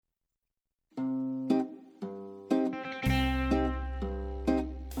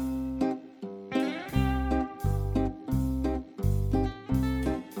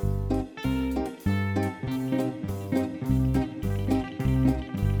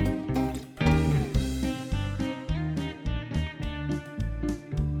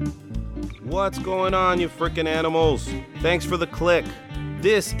What's going on, you frickin' animals? Thanks for the click.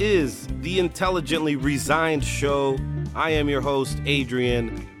 This is the Intelligently Resigned Show. I am your host,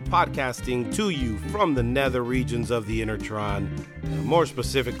 Adrian, podcasting to you from the nether regions of the Intertron, more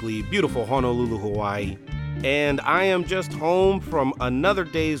specifically, beautiful Honolulu, Hawaii. And I am just home from another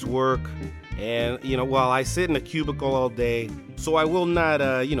day's work. And, while I sit in a cubicle all day, so I will not,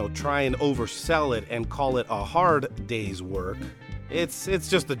 try and oversell it and call it a hard day's work. It's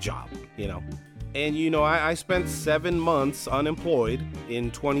just a job, And, I spent 7 months unemployed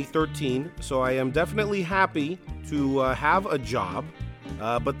in 2013, so I am definitely happy to have a job.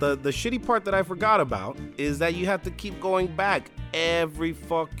 But the shitty part that I forgot about is that you have to keep going back every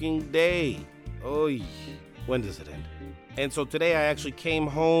fucking day. Oy, when does it end? And so today I actually came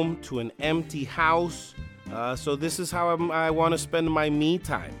home to an empty house. So this is how I want to spend my me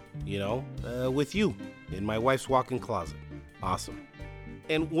time, with you in my wife's walk-in closet. Awesome.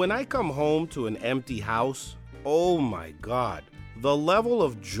 And when I come home to an empty house, oh my God, the level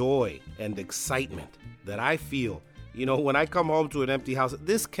of joy and excitement that I feel, when I come home to an empty house,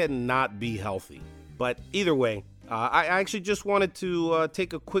 this cannot be healthy. But either way, I actually just wanted to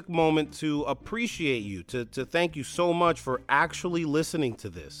take a quick moment to appreciate you, to thank you so much for actually listening to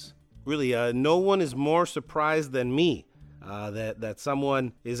this. Really, no one is more surprised than me that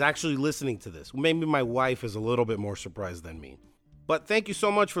someone is actually listening to this. Maybe my wife is a little bit more surprised than me. But thank you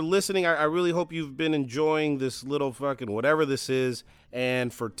so much for listening. I really hope you've been enjoying this little fucking whatever this is,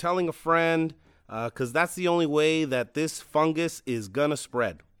 and for telling a friend, because that's the only way that this fungus is gonna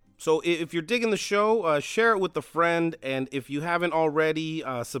spread. So if you're digging the show, share it with a friend, and if you haven't already,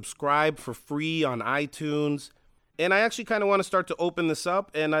 subscribe for free on iTunes. And I actually kind of want to start to open this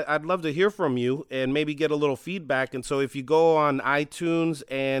up, and I'd love to hear from you and maybe get a little feedback. And so if you go on iTunes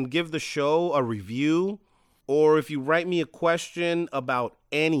and give the show a review, or if you write me a question about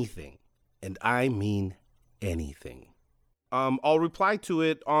anything, and I mean anything, I'll reply to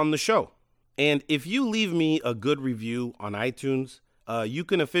it on the show. And if you leave me a good review on iTunes, you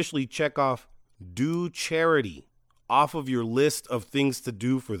can officially check off do charity off of your list of things to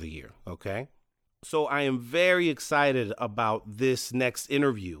do for the year, okay? So I am very excited about this next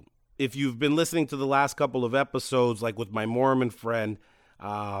interview. If you've been listening to the last couple of episodes, like with my Mormon friend,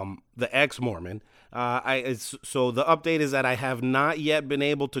 the ex-Mormon, so the update is that I have not yet been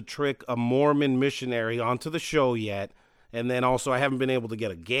able to trick a Mormon missionary onto the show yet. And then also I haven't been able to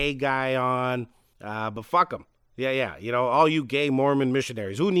get a gay guy on, but fuck them. Yeah, all you gay Mormon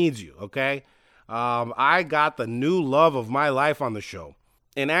missionaries, who needs you, okay? I got the new love of my life on the show.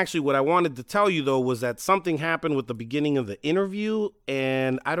 And actually what I wanted to tell you, though, was that something happened with the beginning of the interview,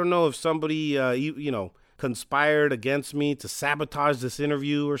 and I don't know if somebody, conspired against me to sabotage this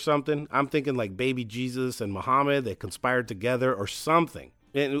interview or something. I'm thinking like baby Jesus and Muhammad, they conspired together or something.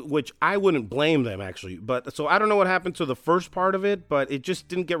 Which I wouldn't blame them, actually. But so I don't know what happened to the first part of it, but it just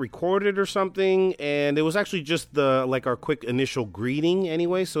didn't get recorded or something. And it was actually just our quick initial greeting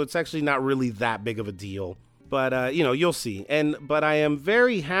anyway. So it's actually not really that big of a deal. But, you'll see. But I am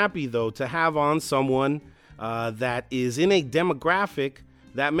very happy, though, to have on someone that is in a demographic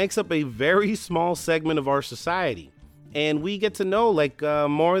that makes up a very small segment of our society. And we get to know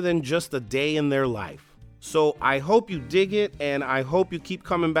more than just a day in their life. So I hope you dig it, and I hope you keep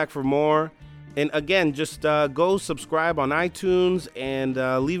coming back for more. And again, just go subscribe on iTunes and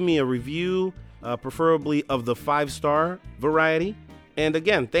leave me a review, preferably of the 5-star variety. And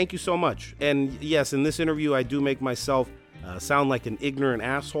again, thank you so much. And yes, in this interview, I do make myself sound like an ignorant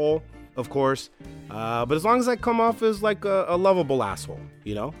asshole, of course. But as long as I come off as like a lovable asshole,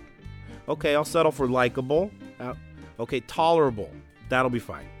 Okay, I'll settle for likable. Okay, tolerable. That'll be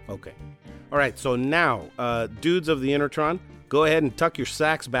fine. Okay. All right, so now, dudes of the Intertron, go ahead and tuck your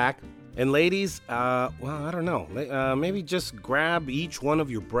sacks back. And ladies, I don't know. Maybe just grab each one of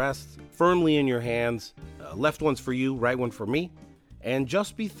your breasts firmly in your hands. Left one's for you, right one for me. And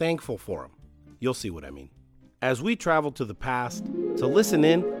just be thankful for them. You'll see what I mean. As we travel to the past to listen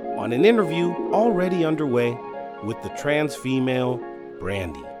in on an interview already underway with the trans female,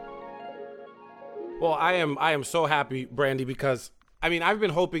 Brandi. Well, I am so happy, Brandi, because I've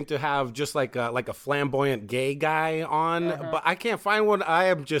been hoping to have just like a flamboyant gay guy on, but I can't find one. I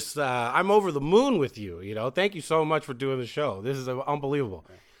am just, I'm over the moon with you, Thank you so much for doing the show. This is unbelievable.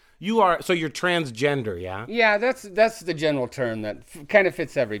 You're transgender, yeah? Yeah, that's the general term that kind of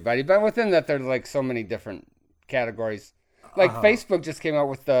fits everybody. But within that, there's like so many different categories. Like Facebook just came out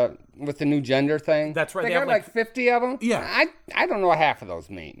with the new gender thing. That's right. They got like 50 of them. Yeah. I don't know what half of those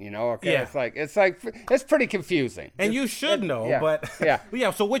mean. Okay. Yeah. It's pretty confusing. And you should know, yeah, but yeah.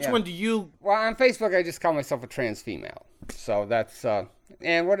 Yeah. So which one do you? Well, on Facebook, I just call myself a trans female. So that's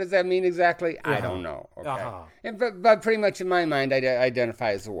And what does that mean exactly? I don't know. Okay. But pretty much in my mind, I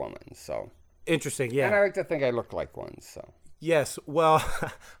identify as a woman. So interesting. Yeah. And I like to think I look like one. So. Yes. Well,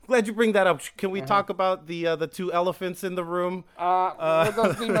 I'm glad you bring that up. Can we talk about the two elephants in the room? Would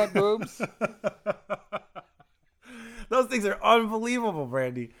those be my boobs? Those things are unbelievable,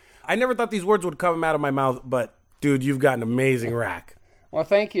 Brandi. I never thought these words would come out of my mouth, but dude, you've got an amazing rack. Well,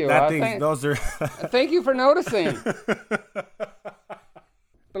 thank you. Those are. Thank you for noticing.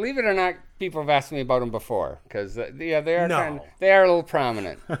 Believe it or not, people have asked me about them before they are they are a little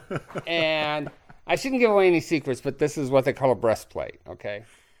prominent, and I shouldn't give away any secrets, but this is what they call a breastplate. Okay,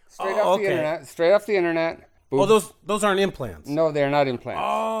 straight off the internet. Boobs. Oh, those aren't implants. No, they're not implants.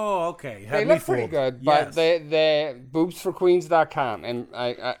 Oh, okay. They look pretty good, but they boobsforqueens.com, and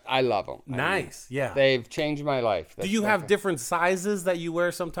I love them. Nice, yeah. They've changed my life. Do you have different sizes that you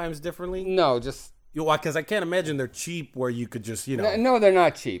wear sometimes differently? No, just... Because I can't imagine they're cheap where you could just, No, they're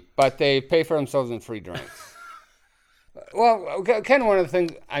not cheap, but they pay for themselves in free drinks. Well, kind of one of the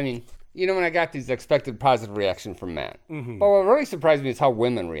things, when I got these expected positive reaction from men. Mm-hmm. But what really surprised me is how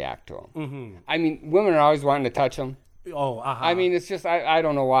women react to them. Mm-hmm. Women are always wanting to touch them. Oh, it's just, I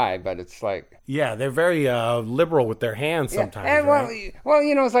don't know why, but it's like... Yeah, they're very liberal with their hands sometimes, and right? Well,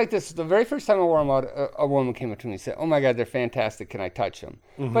 it's like this. The very first time I wore them out, a woman came up to me and said, "Oh my God, they're fantastic. Can I touch them?"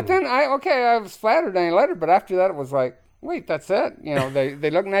 Mm-hmm. But then I was flattered and I let her, but after that it was like, wait, that's it? They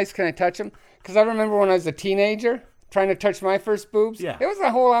look nice. Can I touch them? Because I remember when I was a teenager... trying to touch my first boobs, it was a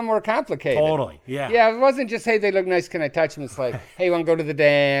whole lot more complicated. Totally, yeah. Yeah, it wasn't just, hey, they look nice, can I touch them? It's like, hey, you want to go to the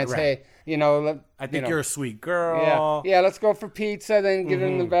dance? Right. Hey, I think you're a sweet girl. Yeah, let's go for pizza, then get her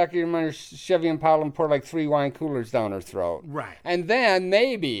in the back of your Chevy Impala and pour like 3 wine coolers down her throat. Right. And then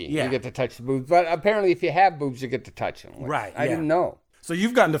maybe you get to touch the boobs. But apparently if you have boobs, you get to touch them. Right, I didn't know. So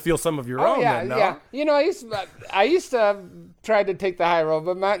you've gotten to feel some of your own then, no? Yeah. I used to try to take the high road,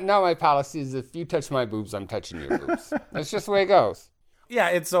 but now my policy is if you touch my boobs, I'm touching your boobs. That's just the way it goes. Yeah,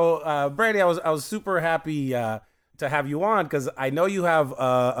 and so, Brandi, I was super happy to have you on because I know you have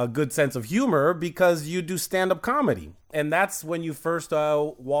a good sense of humor because you do stand-up comedy. And that's when you first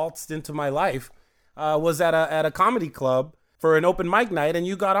waltzed into my life, was at a comedy club for an open mic night, and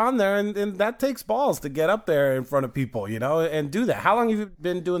you got on there, and that takes balls to get up there in front of people, and do that. How long have you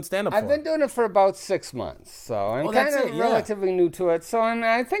been doing stand-up for? I've been doing it for about 6 months, so I'm kind of relatively new to it. So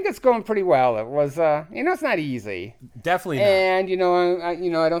I think it's going pretty well. It was, it's not easy. Definitely not.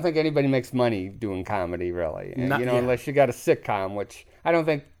 And, I don't think anybody makes money doing comedy, really. Unless you got a sitcom, which I don't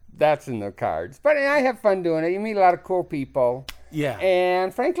think that's in the cards. But I have fun doing it. You meet a lot of cool people. Yeah.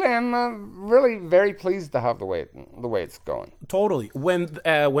 And frankly, I'm really very pleased to have the way it's going. Totally.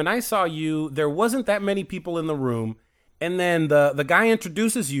 When I saw you, there wasn't that many people in the room, and then the guy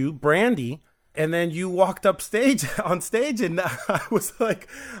introduces you, Brandi, and then you walked on stage, and I was like,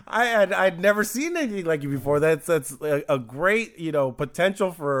 I'd never seen anything like you before. That's a great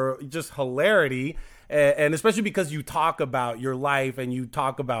potential for just hilarity, and especially because you talk about your life and you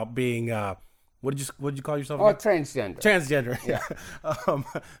talk about being. What did you call yourself? Oh, transgender. Transgender. Yeah.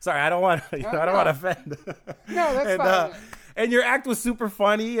 Sorry, I don't want to offend. No, that's fine. And your act was super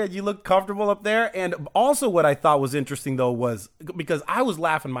funny, and you looked comfortable up there. And also, what I thought was interesting though was because I was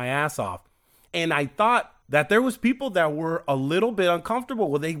laughing my ass off, and I thought that there was people that were a little bit uncomfortable.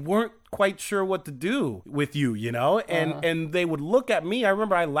 Well, they weren't quite sure what to do with you, and they would look at me. I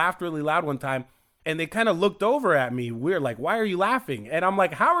remember I laughed really loud one time. And they kind of looked over at me weird, like, why are you laughing? And I'm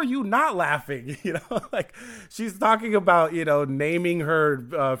like, how are you not laughing? Like she's talking about, naming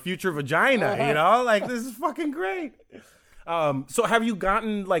her future vagina, like this is fucking great. So have you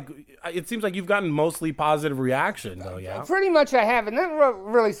gotten it seems like you've gotten mostly positive reaction though, yeah? Pretty much I have. And that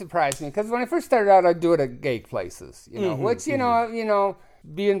really surprised me because when I first started out, I'd do it at gay places, which,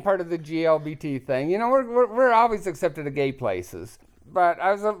 being part of the LGBT thing, we're always accepted at gay places. But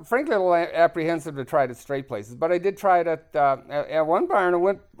I was frankly a little apprehensive to try it at straight places. But I did try it at one bar, and it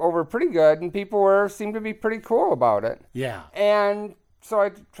went over pretty good, and people seemed to be pretty cool about it. Yeah. And so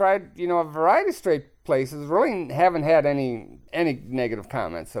I tried, a variety of straight places. Really haven't had any negative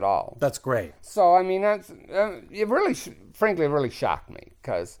comments at all. That's great. So that's it. Really, frankly, it really shocked me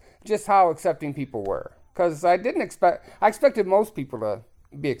because just how accepting people were. Because I expected most people to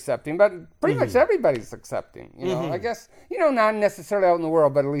be accepting, but pretty much everybody's accepting, I guess, not necessarily out in the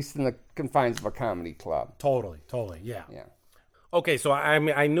world, but at least in the confines of a comedy club. Totally, yeah. Okay, so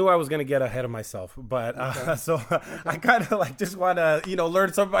I knew I was going to get ahead of myself, but so I kind of just want to,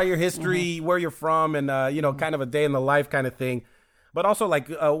 learn something about your history, where you're from, and, kind of a day in the life kind of thing. But also,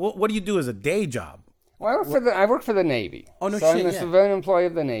 what do you do as a day job? Well, I work for the Navy. Oh, no so shit, I'm a civilian employee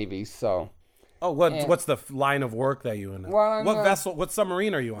of the Navy, so... Oh, what's the line of work that you in? Well, what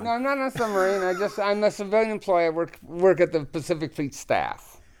submarine are you on? No, I'm not on a submarine. I'm a civilian employee. I work at the Pacific Fleet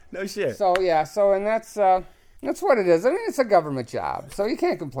staff. No shit. So and that's what it is. I mean, it's a government job, so you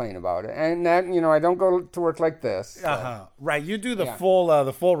can't complain about it. And that, I don't go to work like this. So. Right. You do the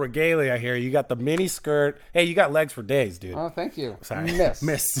full regalia here. You got the mini skirt. Hey, you got legs for days, dude. Oh, thank you. Sorry.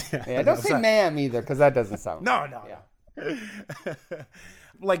 Miss. Yeah, don't say ma'am either, because that doesn't sound. No. Yeah.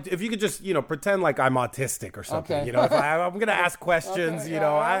 Like, if you could just, pretend like I'm autistic or something. Okay. If I'm gonna ask questions.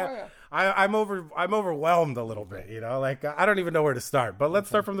 Okay. I'm overwhelmed a little bit. Like I don't even know where to start. But let's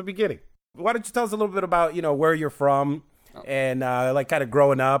start from the beginning. Why don't you tell us a little bit about where you're from and like kind of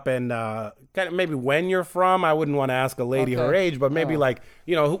growing up and kind of maybe when you're from. I wouldn't want to ask a lady her age, but maybe like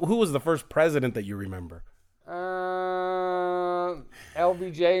who was the first president that you remember?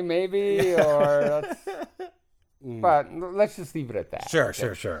 LBJ maybe or. But let's just leave it at that.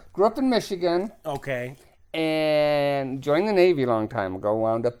 Sure. Grew up in Michigan. Okay. And joined the Navy a long time ago.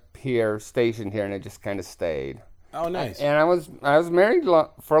 Wound up here, stationed here, and I just kind of stayed. Oh, nice. And I was married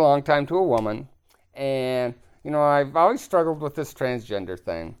for a long time to a woman, and I've always struggled with this transgender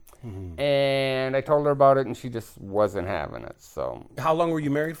thing. Mm-hmm. And I told her about it, and she just wasn't having it. So. How long were you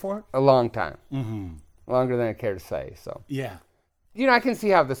married for? A long time. Mm-hmm. Longer than I care to say. So. Yeah. I can see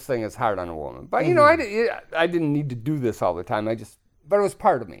how this thing is hard on a woman. But, I didn't need to do this all the time. But it was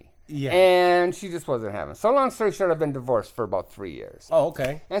part of me. Yeah. And she just wasn't having it. So long story short, I've been divorced for about 3 years. Oh,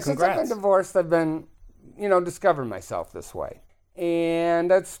 okay. And Congrats. Since I've been divorced, I've been, discovering myself this way.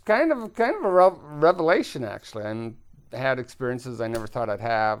 And that's kind of a revelation, actually. I had experiences I never thought I'd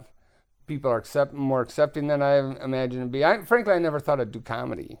have. People are more accepting than I imagined to be. Frankly, I never thought I'd do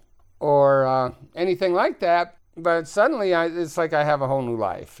comedy or anything like that. But suddenly, it's like I have a whole new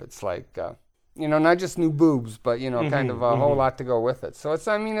life. It's like, not just new boobs, but, kind of a whole lot to go with it. So, it's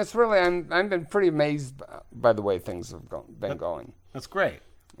really, I've been pretty amazed by the way things have been going. That's great.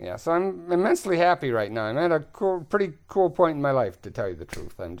 Yeah, so I'm immensely happy right now. I'm at a pretty cool point in my life, to tell you the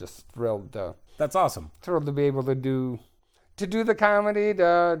truth. I'm just thrilled. That's awesome. Thrilled to be able to do the comedy,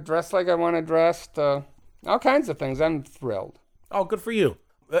 to dress like I want to dress, all kinds of things. I'm thrilled. Oh, good for you.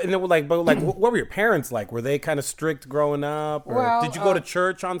 And then, what were your parents like? Were they kind of strict growing up? Or did you go to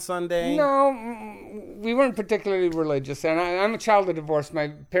church on Sunday? No, we weren't particularly religious. And I'm a child of divorce. My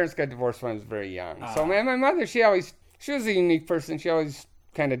parents got divorced when I was very young. So my mother, she was a unique person. She always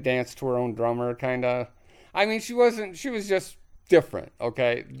kind of danced to her own drummer, kind of. She was just different,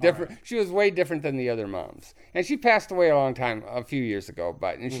 okay? Different. Right. She was way different than the other moms. And she passed away a few years ago.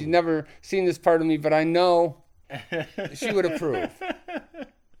 And she's never seen this part of me, but I know she would approve.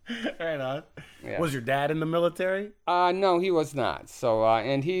 Right on. Yeah. Was your dad in the military? No, he was not. So,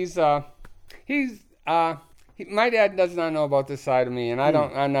 and my dad does not know about this side of me, and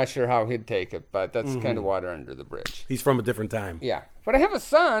I'm not sure how he'd take it, but that's kind of water under the bridge. He's from a different time. Yeah. But I have a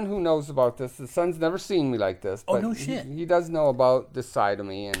son who knows about this. The son's never seen me like this. Oh, but no shit. He does know about this side of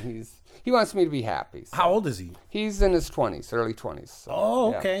me, and he wants me to be happy. So. How old is he? He's in his 20s, early 20s. So,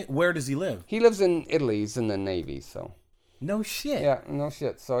 oh, okay. Yeah. Where does he live? He lives in Italy. He's in the Navy, so. No shit. Yeah, no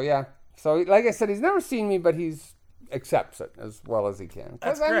shit. So, yeah. So, like I said, he's never seen me, but he accepts it as well as he can.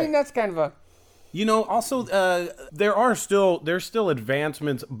 That's great. That's kind of a... Also, there's still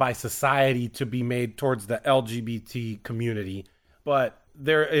advancements by society to be made towards the LGBT community, but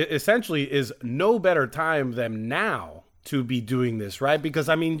there essentially is no better time than now to be doing this, right? Because,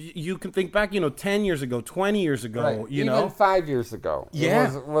 you can think back, 10 years ago, 20 years ago, right. Even 5 years ago.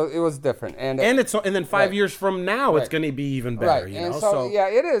 Yeah. It was different. And then 5 years from now, it's going to be even better, right. Yeah,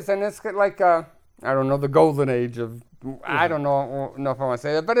 it is. And it's like, I don't know, the golden age of, I don't know if I want to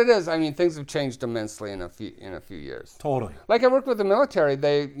say that, but it is. Things have changed immensely in a few years. Totally. Like I worked with the military.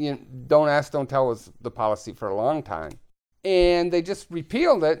 They, don't ask, don't tell was the policy for a long time. And they just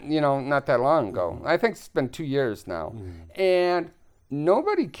repealed it, not that long ago. I think it's been 2 years now. And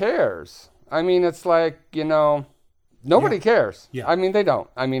nobody cares. It's like, nobody cares. Yeah. They don't.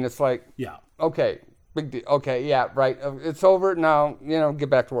 It's like, okay, big deal. Okay, yeah, right. It's over now,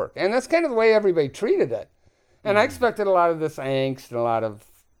 get back to work. And that's kind of the way everybody treated it. And I expected a lot of this angst and a lot of,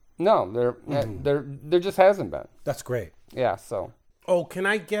 there just hasn't been. That's great. Yeah, so. Oh, can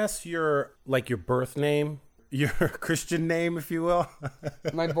I guess your birth name? Your Christian name, if you will.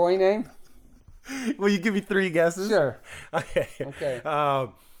 My boy name? Will you give me 3 guesses? Sure. Okay.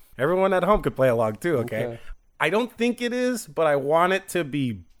 Everyone at home could play along too, okay? I don't think it is, but I want it to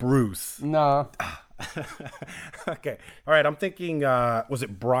be Bruce. No. Okay. All right, I'm thinking, was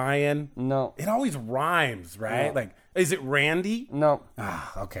it Brian? No. It always rhymes, right? No. Like, is it Randy? No.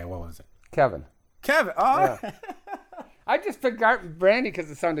 Okay, what was it? Kevin. Oh. Yeah. I just picked Brandi because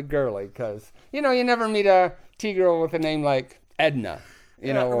it sounded girly. Because you never meet a T-girl with a name like Edna.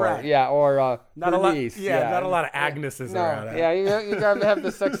 Or not Bernice. not a lot of Agneses around. Yeah, you gotta have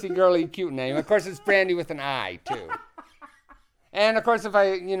the sexy, girly, cute name. Of course, it's Brandi with an I too. And of course, if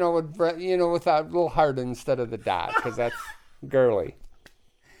I, with a little heart instead of the dot, because that's girly.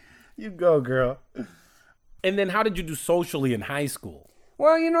 You go, girl. And then, how did you do socially in high school?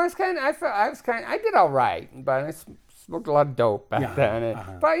 Well, I did all right, but I smoked a lot of dope back then.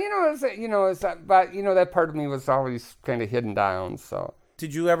 But that part of me was always kind of hidden down. So.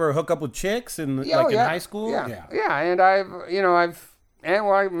 Did you ever hook up with chicks in high school? Yeah, and I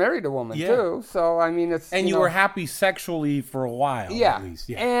married a woman too. So I mean, it's and you were happy sexually for a while, at least.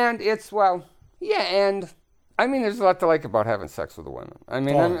 Yeah, and and I mean, there's a lot to like about having sex with a woman. I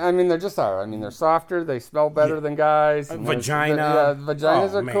mean, they just are. I mean, they're softer, they smell better than guys. Vagina.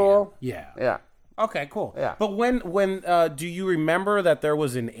 Vaginas are cool. Yeah. Okay, cool. Yeah. But when do you remember that there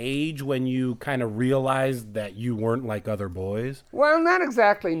was an age when you kind of realized that you weren't like other boys? Well, not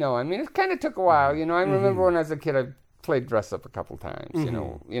exactly, no. I mean, it kind of took a while. I remember when I was a kid, I played dress up a couple times,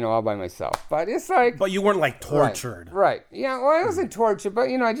 all by myself. But it's like... But you weren't like tortured. Right. Yeah, well, I wasn't tortured, but,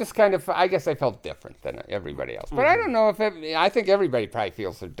 I just kind of, I guess I felt different than everybody else. But I don't know I think everybody probably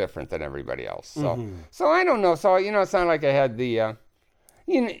feels they're different than everybody else. So I don't know. So, it's not like I had the...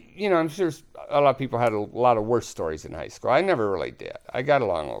 I'm sure a lot of people had a lot of worse stories in high school. I never really did. I got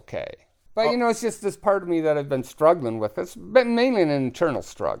along okay. But, it's just this part of me that I've been struggling with. It's been mainly an internal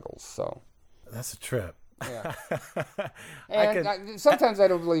struggles, so. That's a trip. Yeah. And sometimes I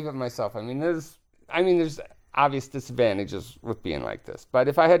don't believe it myself. I mean, there's obvious disadvantages with being like this. But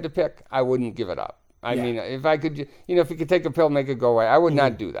if I had to pick, I wouldn't give it up. I mean, if I could, if you could take a pill and make it go away, I would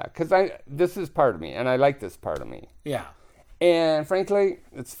not do that. Because this is part of me, and I like this part of me. Yeah. And frankly,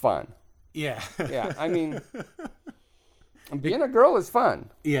 it's fun. Yeah. Yeah, I mean, being a girl is fun.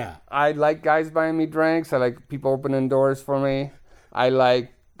 Yeah. I like guys buying me drinks. I like people opening doors for me. I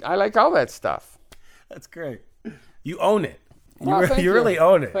like all that stuff. That's great. You own it. You really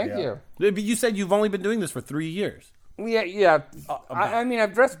own it. Thank you. But you said you've only been doing this for 3 years. Yeah. I mean,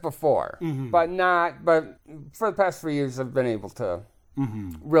 I've dressed before, but for the past 3 years, I've been able to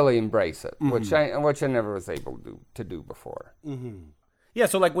really embrace it, which I never was able to do before. Yeah,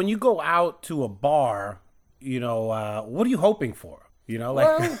 so like when you go out to a bar, what are you hoping for? Okay,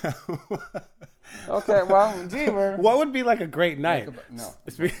 well, gee, what would be like a great night? No.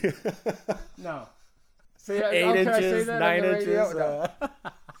 No. 8 inches, 9 inches.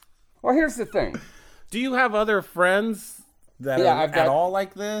 Well, here's the thing. Do you have other friends that are at all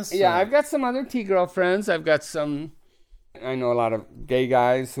like this? Yeah, I've got some other T-girl friends. I've got some... I know a lot of gay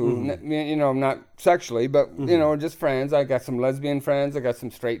guys who, not sexually, but, just friends. I got some lesbian friends. I got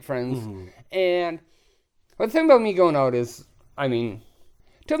some straight friends. And the thing about me going out is, it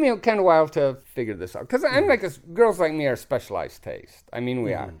took me kind of a while to figure this out. Because I'm girls like me are specialized taste. I mean,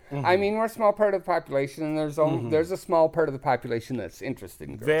 we are. I mean, we're a small part of the population, and there's a small part of the population that's interested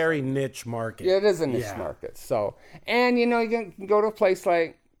in girls. Very niche market. Yeah, it is a niche market. So, and, you can go to a place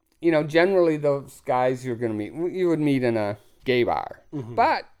like, generally those guys you would meet in a gay bar.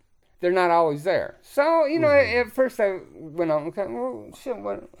 But they're not always there. So, at first I went out and thought, well, shit,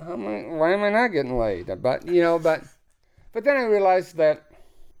 why am I not getting laid? But then I realized that,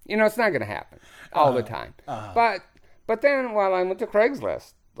 it's not going to happen all the time. But then, while I went to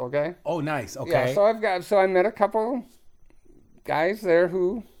Craigslist, okay? Oh, nice. Okay. Yeah, so I met a couple guys there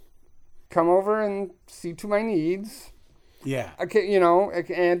who come over and see to my needs. Yeah. Okay,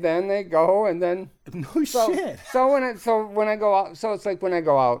 and then they go, and then shit. So when I go out, so it's like when I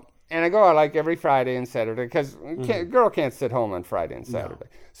go out, and I go out like every Friday and Saturday because girl can't sit home on Friday and Saturday.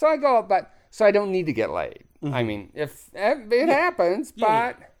 No. So I go out, so I don't need to get laid. I mean, if it happens,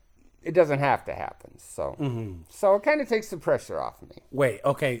 but it doesn't have to happen. So so it kind of takes the pressure off me. Wait,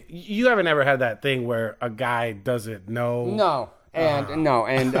 okay, you haven't ever had that thing where a guy doesn't know? No,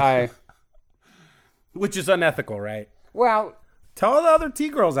 and I, which is unethical, right? Well, tell the other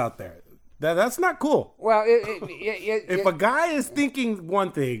T-girls out there that's not cool. Well, if a guy is thinking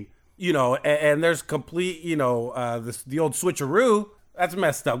one thing, and there's complete, the old switcheroo, that's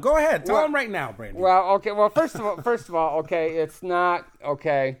messed up. Go ahead, tell them right now, Brandi. Well, okay. Well, first of all, okay, it's not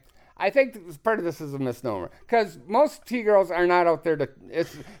okay. I think part of this is a misnomer because most T-girls are not out there to.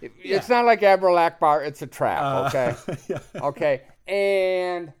 It's not like Abril Akbar. It's a trap. Okay. Okay,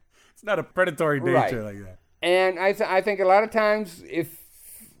 and it's not a predatory nature like that. And I think a lot of times if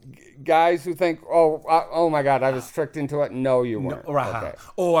guys who think, oh my God, I was tricked into it. No, you weren't. No, right. Okay.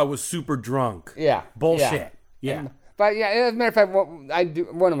 Oh, I was super drunk. Yeah. Bullshit. Yeah. But yeah, as a matter of fact, I do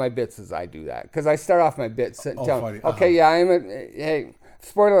one of my bits is I do that because I start off my bits telling, funny. okay, yeah, hey,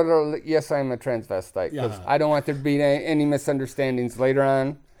 spoiler alert, yes, I'm a transvestite because I don't want there to be any misunderstandings later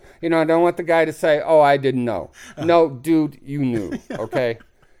on. I don't want the guy to say, oh, I didn't know. No, dude, you knew, okay?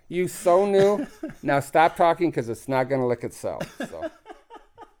 You so knew. Now stop talking because it's not going to lick itself. So.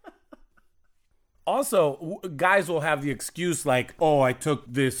 Also, guys will have the excuse like, oh, I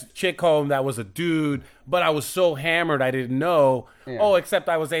took this chick home that was a dude, but I was so hammered I didn't know. Yeah. Oh, except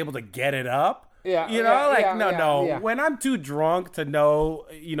I was able to get it up. Yeah. No. Yeah. When I'm too drunk to know,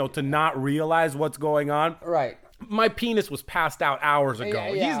 to not realize what's going on. Right. My penis was passed out hours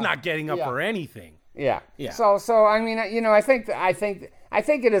ago. He's not getting up for anything. Yeah. So I mean, I think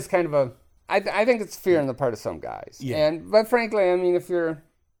it is kind of I think it's fear on the part of some guys. Yeah. But frankly, I mean, if you're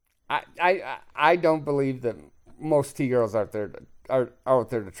I don't believe that most T-girls are out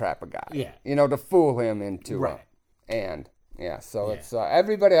there to trap a guy. Yeah. To fool him into it. And it's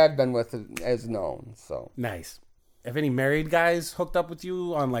everybody I've been with has known. So nice. Have any married guys hooked up with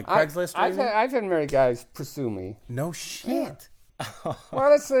you on like Craigslist? I've had married guys pursue me. No shit. Yeah.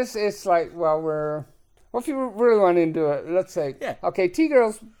 Well, it's like if you really want into it, let's say okay,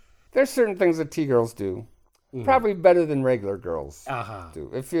 T-girls. There's certain things that T-girls do. Probably better than regular girls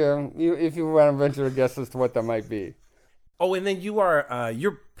do. If you want to venture a guess as to what that might be. Oh, and then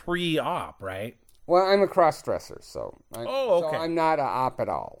you're pre-op, right? Well, I'm a cross-dresser, so okay. So I'm not a op at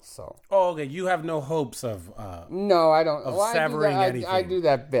all. So. Oh, okay. You have no hopes of no, I don't. Severing anything. I do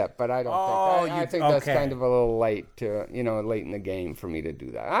that bit, but I don't think. I think that's kind of a little late late in the game for me to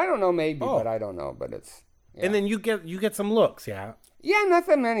do that. I don't know, maybe, but I don't know. But it's. Yeah. And then you get some looks, yeah. Yeah, not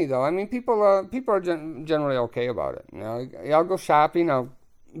that many though. I mean, people are generally okay about it. I'll go shopping. I'll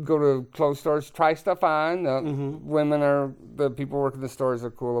go to clothes stores, try stuff on. The people working the stores are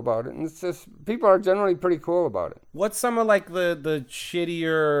cool about it, and it's just people are generally pretty cool about it. What's some of like the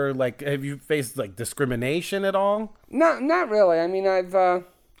shittier have you faced like discrimination at all? Not really. I mean, I've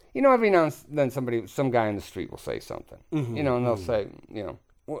every now and then some guy on the street will say something, and they'll say,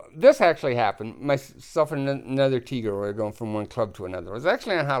 Well, this actually happened. Myself and another T-girl were going from one club to another. It was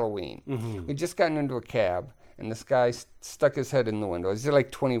actually on Halloween. We'd just gotten into a cab, and this guy stuck his head in the window. He's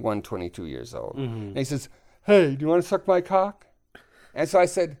like 21, 22 years old. And he says, hey, do you want to suck my cock? And so I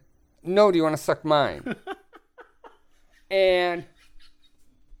said, no, do you want to suck mine? And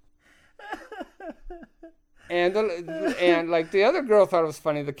the other girl thought it was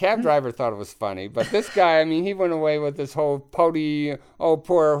funny. The cab driver thought it was funny. But this guy, I mean, he went away with this whole pouty,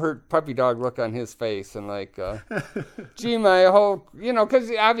 poor hurt puppy dog look on his face. And gee, my whole,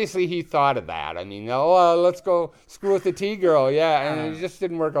 because obviously he thought of that. I mean, let's go screw with the T-girl. Yeah. And it just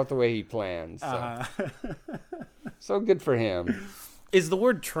didn't work out the way he planned. So, so good for him. Is the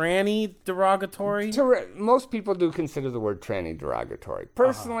word tranny derogatory? Most people do consider the word tranny derogatory.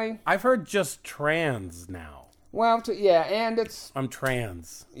 Personally, I've heard just trans now. Well, and it's... I'm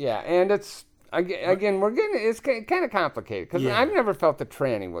trans. Yeah, and it's... Again, it's kind of complicated, because I've never felt that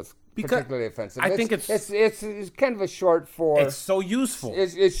tranny was particularly offensive. I think it's kind of a short for... It's so useful.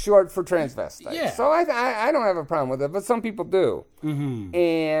 It's short for transvestite. Yeah. So I don't have a problem with it, but some people do.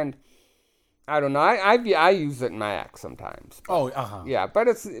 And... I don't know. I use it in my act sometimes. But, Yeah,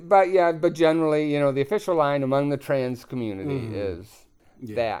 but generally, the official line among the trans community is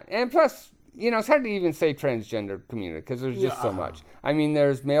that. And plus, it's hard to even say transgender community because there's just so much. I mean,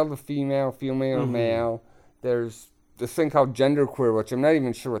 there's male to female, female to male. There's this thing called genderqueer, which I'm not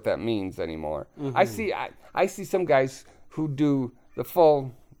even sure what that means anymore. I see some guys who do the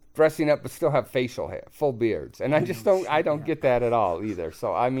full dressing up but still have facial hair, full beards, and I just don't get that at all either.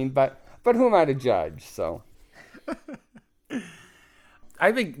 So I mean, but who am I to judge? So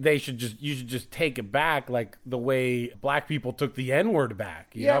I think you should just take it back like the way black people took the N-word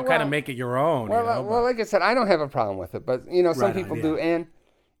back. You know, kind of make it your own. Well, like I said, I don't have a problem with it, but some people do. And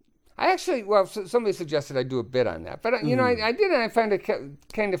I actually, somebody suggested I do a bit on that, but I did, and I found it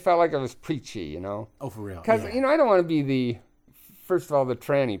kind of felt like I was preachy, Oh, for real? Because I don't want to be first of all, the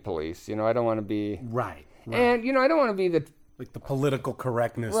tranny police. I don't want to be right. And I don't want to be the political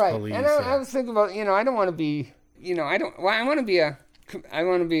correctness police. And I was thinking about, I don't want to be, I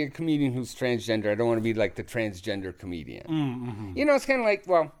want to be a comedian who's transgender. I don't want to be like the transgender comedian. It's kind of like,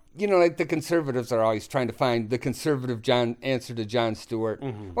 like the conservatives are always trying to find the conservative answer to Jon Stewart.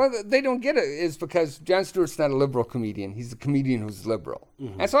 Well, they don't get it is because Jon Stewart's not a liberal comedian. He's a comedian who's liberal.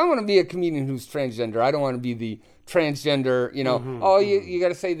 And so I want to be a comedian who's transgender. I don't want to be the transgender, you got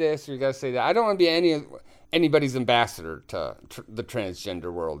to say this or you got to say that. I don't want to be anybody's ambassador to the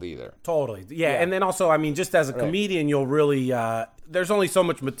transgender world either. Totally. Yeah. And then also, I mean, just as a comedian, you'll really, there's only so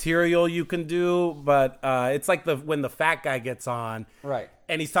much material you can do, but it's like when the fat guy gets on, right?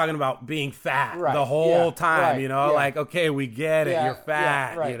 And he's talking about being fat the Yeah, whole time, right, you know, yeah. like, okay, we get it, Yeah, you're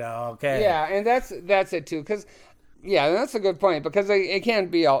fat, yeah, right. you know, okay. Yeah, and that's it too, because that's a good point, because it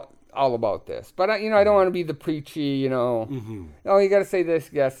can't be all about this. But I don't want to be the preachy, Mm-hmm. Oh, you got to say this,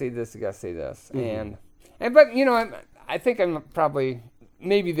 you got to say this, you got to say this, and but I think I'm probably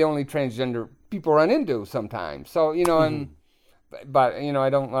maybe the only transgender people run into sometimes. So but I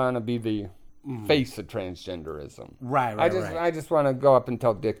don't want to be the face of transgenderism. Right. I just want to go up and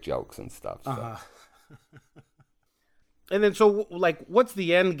tell dick jokes and stuff. So. Uh-huh. And then, so, like, what's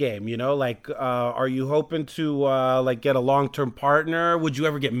the end game, Like, are you hoping to, get a long-term partner? Would you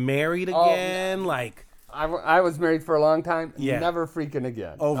ever get married again? Like... I was married for a long time. Yeah. Never freaking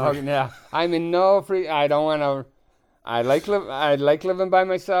again. Over. Oh, yeah. I'm in no free... I don't want to... I like living by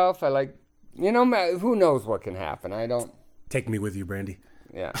myself. I like... who knows what can happen. I don't... Take me with you, Brandi.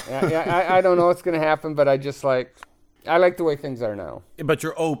 Yeah. I don't know what's going to happen, but I just like... I like the way things are now. But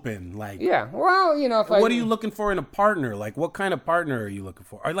you're open, like... Yeah. Well, if What are you looking for in a partner? Like, what kind of partner are you looking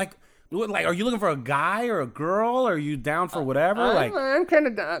for? Are you looking for a guy or a girl? Or are you down for whatever? I'm kind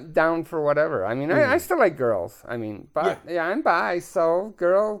of down for whatever. I mean, I still like girls. I mean, but I'm bi, so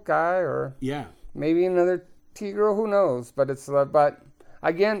girl, guy, or maybe another T-girl, who knows? But but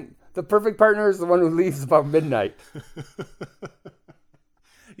again, the perfect partner is the one who leaves about midnight.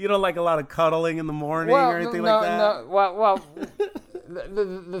 You don't like a lot of cuddling in the morning or anything like that? No. Well,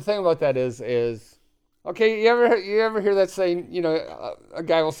 the thing about that is okay. You ever hear that saying? A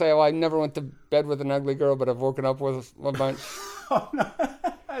guy will say, "Oh, I never went to bed with an ugly girl, but I've woken up with a bunch." Oh, no.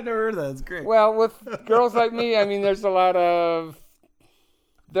 I never heard that. It's great. Well, with girls like me, I mean, there's a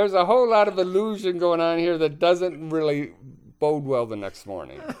whole lot of illusion going on here that doesn't really bode well the next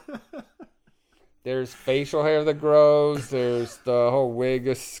morning. There's facial hair that grows. There's the whole wig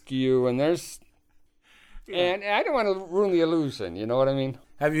askew, and and I don't want to ruin the illusion. You know what I mean?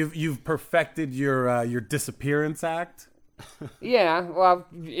 Have you've perfected your disappearance act? Yeah. Well,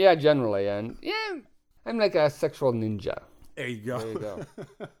 yeah, generally, and I'm like a sexual ninja. There you go. There you go.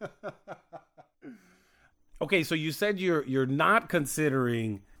 Okay, so you said you're not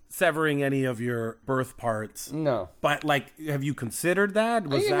considering severing any of your birth parts. No. But have you considered that?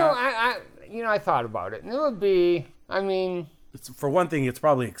 I thought about it, and it would be. I mean, for one thing, it's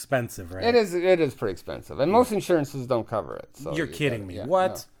probably expensive, right? It is pretty expensive, and most insurances don't cover it. So you're kidding me. Yeah,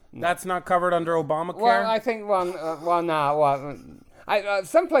 what? No. That's not covered under Obamacare? Well, I think.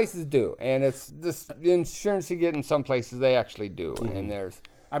 Some places do, and it's the insurance you get in some places they actually do, and there's.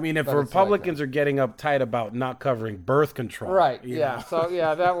 I mean, if Republicans are getting uptight about not covering birth control, right? Yeah. Know? So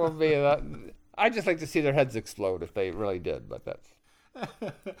that will be. I'd just like to see their heads explode if they really did, but that's.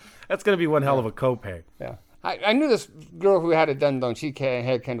 That's going to be one hell of a copay. Yeah. I knew this girl who had it done, though, and she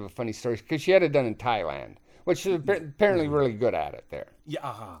had kind of a funny story, because she had it done in Thailand, which she's apparently really good at it there. Yeah.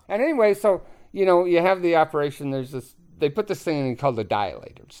 Uh-huh. And anyway, so, you have the operation, they put this thing in called the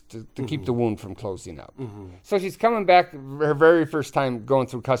dilator to keep the wound from closing up. Mm-hmm. So she's coming back her very first time going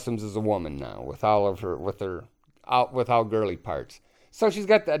through customs as a woman now, with all girly parts. So she's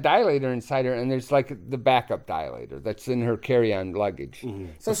got the dilator inside her, and there's like the backup dilator that's in her carry-on luggage.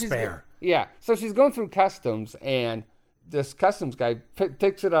 Mm-hmm. So she's spare. Yeah. So she's going through customs, and this customs guy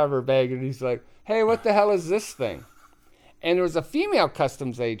takes it out of her bag, and he's like, "Hey, what the hell is this thing?" And there was a female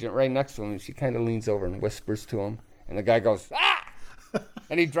customs agent right next to him, and she kind of leans over and whispers to him, and the guy goes, "Ah!"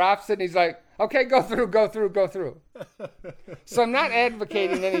 And he drops it, and he's like, "Okay, go through." So I'm not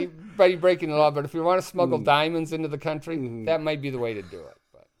advocating anybody breaking the law, but if you want to smuggle diamonds into the country, that might be the way to do it.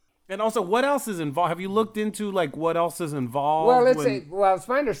 But. And also, what else is involved? Have you looked into what else is involved? Well, it's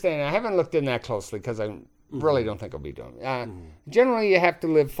my understanding. I haven't looked in that closely because I really don't think I'll be doing it. Generally, you have to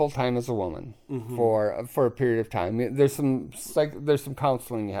live full time as a woman for a period of time. There's some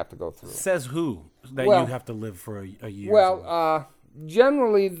counseling you have to go through. Says who that you have to live for a year? Well,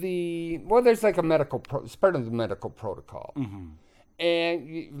 generally there's like a it's part of the medical protocol. Mm-hmm. And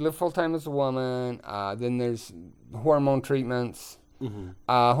you live full time as a woman. Then there's hormone treatments. Mm-hmm.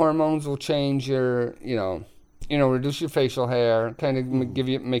 Hormones will change your, reduce your facial hair, kind of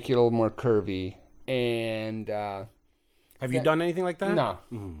make you a little more curvy. And have you done anything like that? No.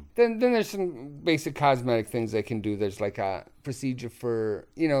 Mm-hmm. Then there's some basic cosmetic things they can do. There's like a procedure for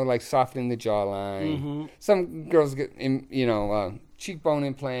like softening the jawline. Mm-hmm. Some girls get cheekbone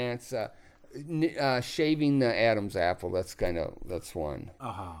implants, shaving the Adam's apple. That's one.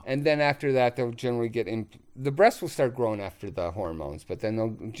 Uh-huh. And then after that, they'll generally get the breast will start growing after the hormones, but then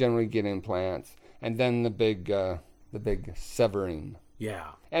they'll generally get implants, and then the big severing.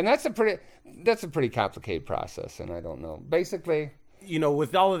 Yeah. And that's a pretty complicated process, and I don't know. Basically, you know,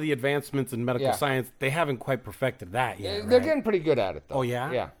 with all of the advancements in medical Yeah. science, they haven't quite perfected that yet. They're right? getting pretty good at it, though. Oh,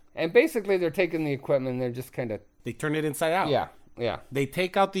 yeah? Yeah. And basically, they're taking the equipment and they're just kind of... They turn it inside out. Yeah. They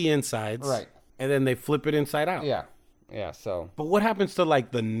take out the insides. Right. And then they flip it inside out. Yeah, so... But what happens to,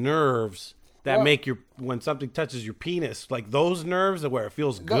 like, the nerves that make when something touches your penis? Like, those nerves where it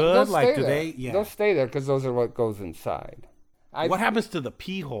feels good? They'll like, stay do there. they? Yeah. They'll stay there because those are what goes inside. What happens to the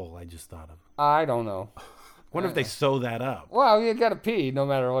pee hole I just thought of? I don't know. Wonder if they sew that up. Well, you got to pee no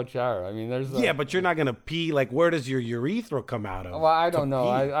matter what you are. I mean, there's... Yeah, but you're not going to pee. Like, where does your urethra come out of? Well, I don't know.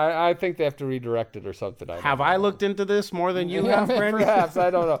 I think they have to redirect it or something. Have I looked into this more than you have, Brandi? Perhaps. I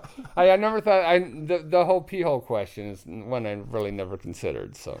don't know. I never thought... The whole pee hole question is one I really never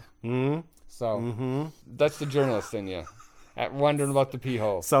considered, so... That's the journalist in you, wondering about the pee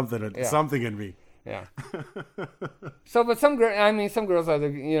hole. Something in me. Yeah. So, but some girls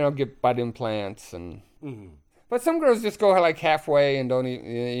either get butt implants and, but some girls just go like halfway and don't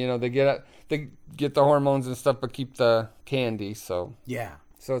even, they get the hormones and stuff, but keep the candy. So yeah.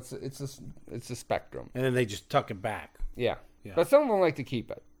 So it's a spectrum. And then they just tuck it back. Yeah. But some of them like to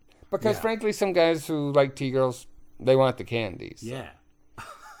keep it because frankly, some guys who like T-girls, they want the candies. So. Yeah.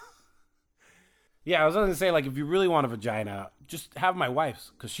 Yeah, I was going to say, like, if you really want a vagina, just have my wife's,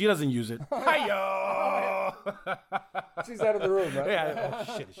 because she doesn't use it. Hi-yo! She's out of the room, right? Yeah.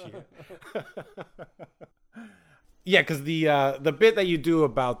 Oh, shit, is she? Yeah, because the bit that you do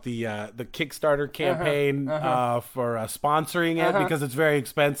about the Kickstarter campaign for sponsoring it, because it's very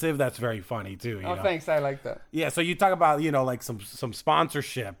expensive, that's very funny, too. You know? Thanks. I like that. Yeah, so you talk about, like, some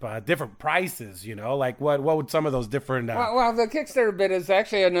sponsorship, different prices, like, what would some of those different... Well, the Kickstarter bit is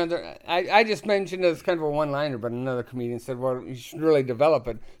actually another... I just mentioned it as kind of a one-liner, but another comedian said, well, you should really develop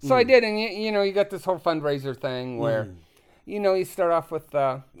it. So I did, and, you got this whole fundraiser thing where... you start off with,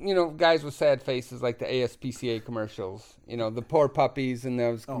 guys with sad faces like the ASPCA commercials, the poor puppies in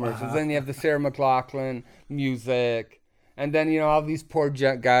those commercials. Then you have the Sarah McLachlan music. And then, all these poor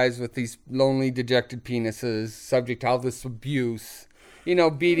guys with these lonely, dejected penises subject to all this abuse.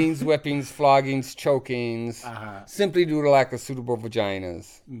 Beatings, whippings, floggings, chokings, simply due to lack of suitable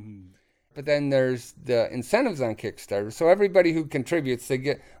vaginas. But then there's the incentives on Kickstarter. So everybody who contributes,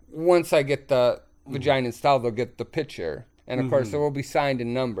 once I get the vagina installed, they'll get the picture. And, of course, it will be signed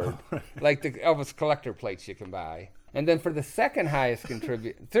and numbered, like the Elvis collector plates you can buy. And then for the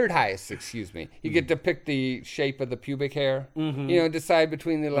third highest, you get to pick the shape of the pubic hair. Decide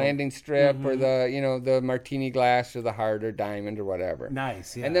between the landing strip or the martini glass or the heart or diamond or whatever.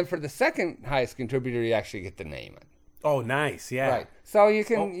 Nice, yeah. And then for the second highest contributor, you actually get to name it. Oh, nice, yeah. Right. So you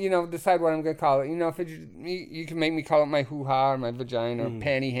can, decide what I'm going to call it. If you can make me call it my hoo-ha or my vagina or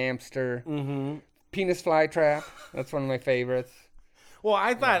panty hamster. Penis fly trap. That's one of my favorites. Well,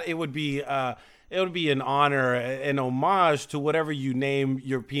 I thought it would be an honor, an homage to whatever you name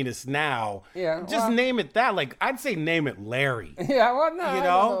your penis now. Yeah. Just name it that. Like, I'd say name it Larry. Yeah, well, no, I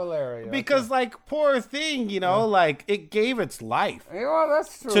don't know Larry. Because, like, poor thing, like, it gave its life. Yeah, well,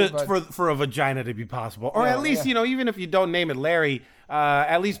 that's true. For a vagina to be possible. Or at least, even if you don't name it Larry,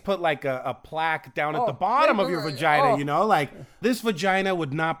 at least put, like, a plaque down at the bottom of your vagina, like, this vagina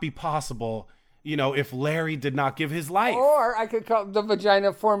would not be possible if Larry did not give his life. Or I could call the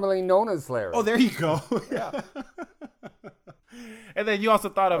vagina formerly known as Larry. Oh, there you go. Yeah. And then you also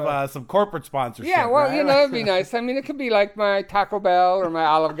thought of some corporate sponsorship. Yeah, well, right? It'd be nice. I mean, it could be like my Taco Bell or my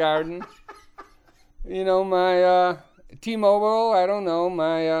Olive Garden. My T-Mobile. I don't know.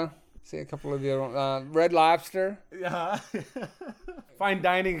 My, say a couple of the other Red Lobster. Fine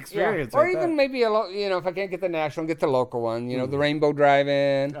dining experience. Yeah. Or even maybe if I can't get the national, get the local one. The Rainbow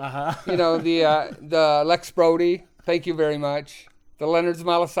Drive-In. The Lex Brody. Thank you very much. The Leonard's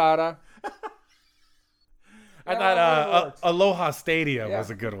Malasada. I thought Aloha Stadium was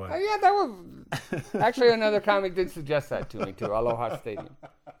a good one. Yeah, that was actually another comic did suggest that to me too. Aloha Stadium.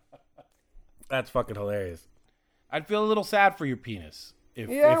 That's fucking hilarious. I'd feel a little sad for your penis if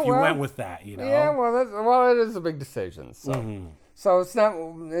you went with that. Yeah, well, it is a big decision. So. So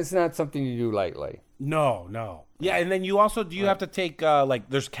it's not something you do lightly. No. Yeah, and then you also you have to take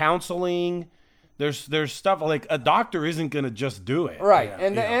there's counseling, there's stuff like a doctor isn't gonna just do it. Right.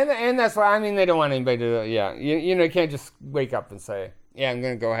 And that's why they don't want anybody to you can't just wake up and say, yeah, I'm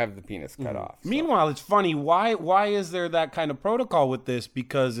going to go have the penis cut off. So. Meanwhile, it's funny. Why is there that kind of protocol with this?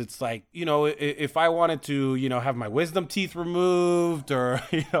 Because it's like, if I wanted to, have my wisdom teeth removed or,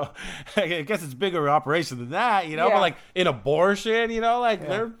 I guess it's bigger operation than that, but like in abortion,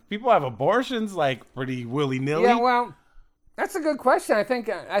 there people have abortions like pretty willy-nilly. Yeah, well, that's a good question. I think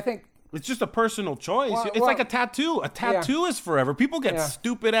It's just a personal choice. Well, it's like a tattoo. A tattoo is forever. People get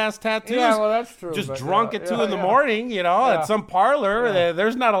stupid ass tattoos. Yeah, well, that's true. Just drunk at 2 in the morning, at some parlor. Yeah.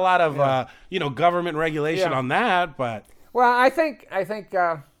 There's not a lot of, government regulation on that. But I think,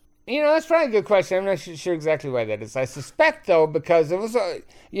 that's probably a good question. I'm not sure exactly why that is. I suspect, though, because it was,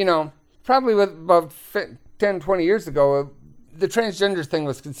 probably about 10, 20 years ago, the transgender thing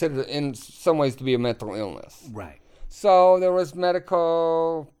was considered in some ways to be a mental illness. Right. So there was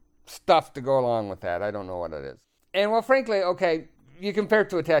medical stuff to go along with that. I don't know what it is. And well, frankly, okay, you compare it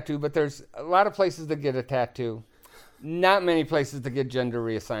to a tattoo, but there's a lot of places that get a tattoo. Not many places that get gender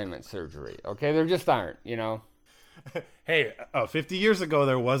reassignment surgery. Okay, there just aren't, Hey, 50 years ago,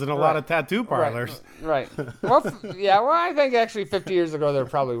 there wasn't a lot of tattoo parlors. Right. Well, I think actually 50 years ago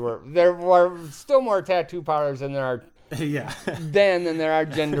there were still more tattoo parlors than there are then than there are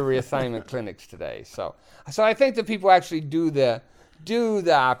gender reassignment clinics today. So I think the people actually do the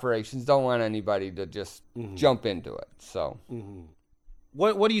operations don't want anybody to just jump into it. So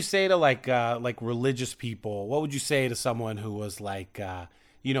what do you say to like religious people? What would you say to someone who was like,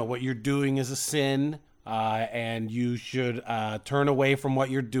 what you're doing is a sin, and you should turn away from what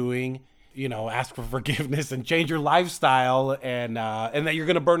you're doing, ask for forgiveness and change your lifestyle, and that you're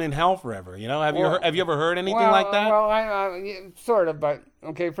going to burn in hell forever. Have you ever heard anything like that? Well, I sort of, but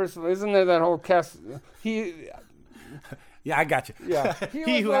okay. First of all, isn't there that whole cast? Yeah, I got you. Yeah,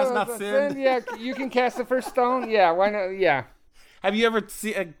 he who has not sinned. Yeah, you can cast the first stone. Yeah, why not? Yeah. Have you ever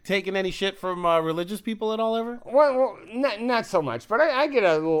taken any shit from religious people at all ever? Well, not so much, but I get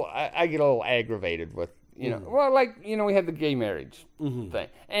a little aggravated with Well, we had the gay marriage thing,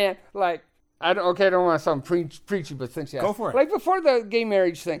 and I don't want to sound preachy, but since go for it. Like before the gay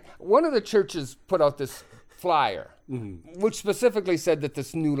marriage thing, one of the churches put out this flyer, which specifically said that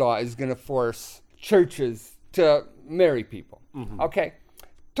this new law is going to force churches to marry people. Okay,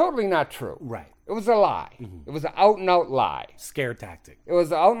 totally not true. Right. It was a lie. It was an out-and-out lie. Scare tactic. It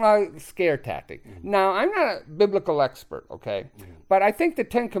was an out-and-out scare tactic. Now, I'm not a biblical expert, okay? But I think the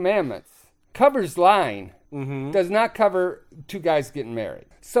Ten Commandments covers lying, does not cover two guys getting married.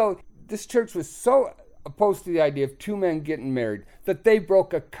 So this church was so opposed to the idea of two men getting married that they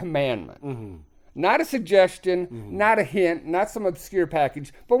broke a commandment. Not a suggestion, not a hint, not some obscure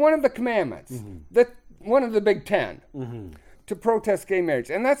package, but one of the commandments. One of the big 10. To protest gay marriage.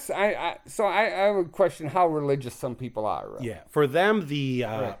 And that's I would question how religious some people are. Right? Yeah. For them the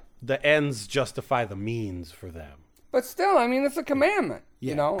ends justify the means for them. But still, I mean, it's a commandment,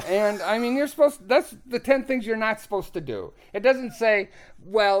 and I mean, that's the 10 things you're not supposed to do. It doesn't say,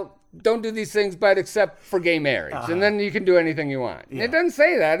 well, don't do these things, but except for gay marriage. And then you can do anything you want. Yeah. It doesn't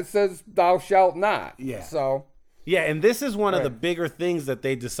say that. It says, thou shalt not. Yeah. So. Yeah. And this is one of the bigger things that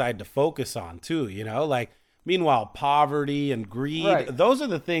they decide to focus on too, meanwhile, poverty and greed, those are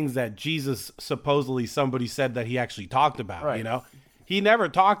the things that Jesus supposedly somebody said that he actually talked about, He never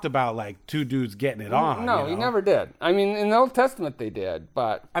talked about like two dudes getting it on. No, he never did. I mean, in the Old Testament they did,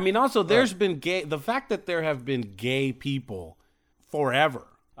 but... I mean, also, there's been the fact that there have been gay people forever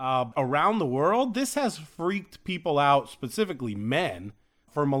around the world, this has freaked people out, specifically men,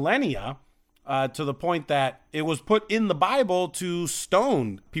 for millennia, to the point that it was put in the Bible to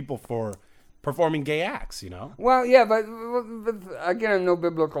stone people for performing gay acts, Well, yeah, but again, I'm no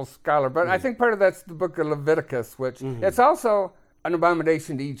biblical scholar, but I think part of that's the book of Leviticus, which it's also an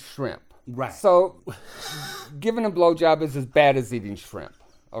abomination to eat shrimp. Right. So giving a blowjob is as bad as eating shrimp,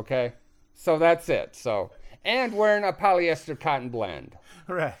 okay? So that's it. So, and wearing a polyester cotton blend.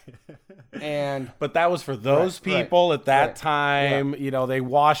 Right. But that was for those people at that time, they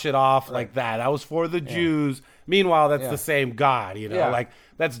wash it off like that. That was for the Jews. Meanwhile, that's the same God, like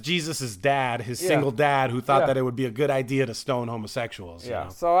that's Jesus's dad, his single dad, who thought that it would be a good idea to stone homosexuals. Yeah.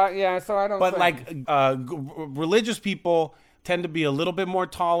 So I don't. But religious people tend to be a little bit more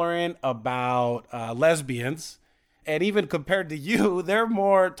tolerant about lesbians. And even compared to you, they're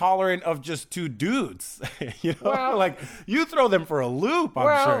more tolerant of just two dudes. Well, you throw them for a loop,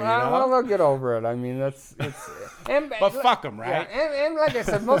 I'm sure. Well, they'll get over it. I mean, but fuck them, right? Yeah, and like I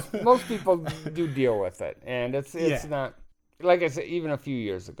said, most people do deal with it, and it's not like I said even a few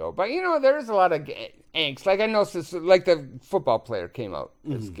years ago. But there's a lot of angst. Like I noticed, like the football player came out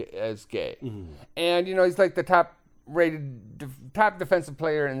as gay, and he's like the top defensive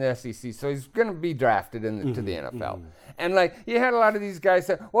player in the SEC, so he's going to be drafted to the NFL. And you had a lot of these guys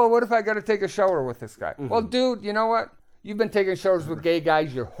say, well, what if I got to take a shower with this guy? Well, dude, you know what? You've been taking showers with gay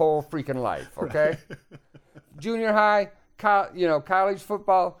guys your whole freaking life, okay? Junior high, college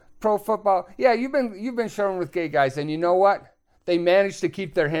football, pro football. Yeah, you've been showering with gay guys, and you know what? They managed to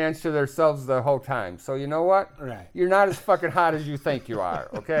keep their hands to themselves the whole time. So you know what? Right. You're not as fucking hot as you think you are,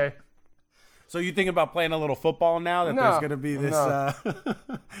 okay? So you think about playing a little football now that there's going to be this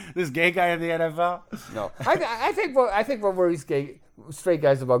this gay guy in the NFL? No, I think what worries straight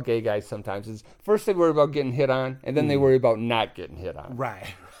guys about gay guys sometimes is first they worry about getting hit on, and then they worry about not getting hit on.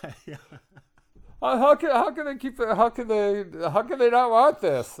 Right. How can they keep it? How can they not want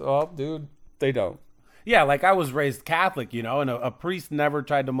this? Well, dude, they don't. Yeah, like I was raised Catholic, you know, and a priest never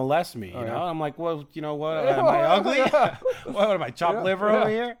tried to molest me. You know, I'm like, well, you know what? Am I ugly? What am I, chopped liver over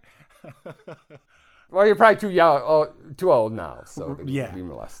here? Well, you're probably too old now, so to be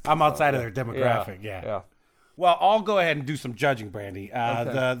molested. I'm outside of their demographic. Yeah. Well, I'll go ahead and do some judging, Brandi.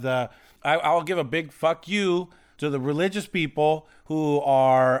 Okay. I'll give a big fuck you to the religious people who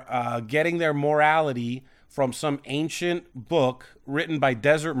are getting their morality from some ancient book written by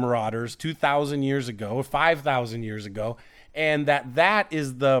desert marauders 2,000 years ago or 5,000 years ago, and that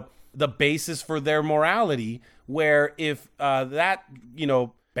is the basis for their morality. Where if that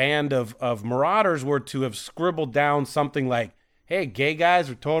band of marauders were to have scribbled down something like, hey, gay guys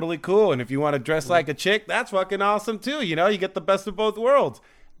are totally cool, and if you want to dress like a chick, that's fucking awesome too. You know, you get the best of both worlds.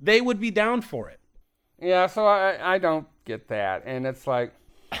 They would be down for it. Yeah, so I don't get that, and it's like,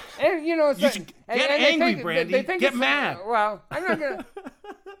 and it's you should get angry, Brandi. Get mad. Well, I'm not gonna.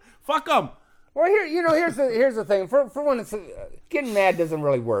 Fuck them. Well, here's the thing. For one, it's getting mad doesn't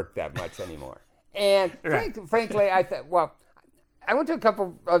really work that much anymore. And frankly, I went to a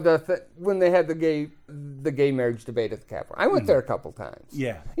couple of when they had the gay marriage debate at the Capitol. I went there a couple times.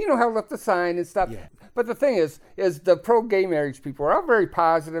 Yeah. Held up the sign and stuff. Yeah. But the thing is the pro-gay marriage people are all very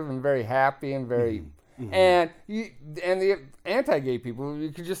positive and very happy and very, and the anti-gay people,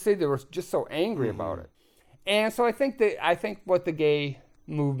 you could just say they were just so angry about it. And so I think what the gay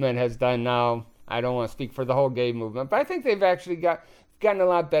movement has done now, I don't want to speak for the whole gay movement, but I think they've actually gotten a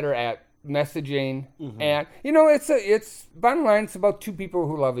lot better at messaging, and it's bottom line, it's about two people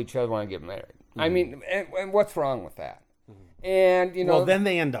who love each other want to get married. I mean, and what's wrong with that? And well, then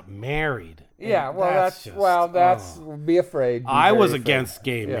they end up married. Yeah, well, that's be afraid. I was against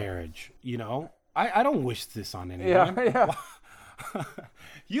gay marriage. I don't wish this on anyone. Yeah.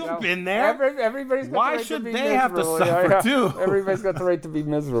 You've been there. Everybody's got Why the right should to be they have to miserable. suffer too? Everybody's got the right to be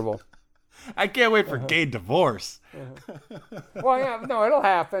miserable. I can't wait for gay divorce. Well, yeah, no, it'll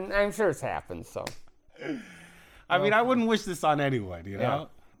happen. I'm sure it's happened. So, I mean, I wouldn't wish this on anyone, Yeah.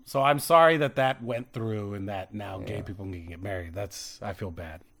 So I'm sorry that went through and that now gay people can get married. I feel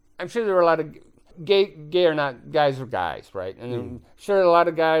bad. I'm sure there were a lot of gay or not, guys are guys, right? And I'm sure a lot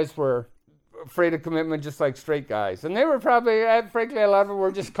of guys were afraid of commitment, just like straight guys. And they were probably, frankly, a lot of them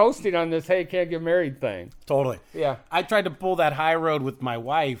were just coasting on this, hey, can't get married thing. Totally. Yeah. I tried to pull that high road with my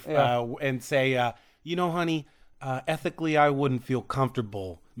wife and say, honey, ethically, I wouldn't feel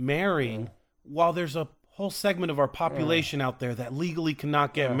comfortable marrying while there's a whole segment of our population out there that legally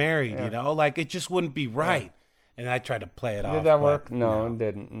cannot get married, like it just wouldn't be right. And I tried to play it off. Did that work? No, it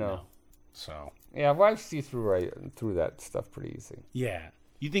didn't. No. So. Yeah, wives see through that stuff pretty easy. Yeah.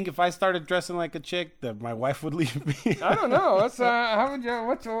 You think if I started dressing like a chick that my wife would leave me? I don't know.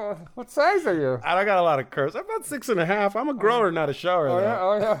 What size are you? I don't got a lot of curves. I'm about 6.5. I'm a grower, not a shower. Oh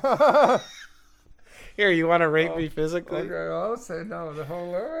yeah. Here, you want to rape me physically? Okay, I'll say no. The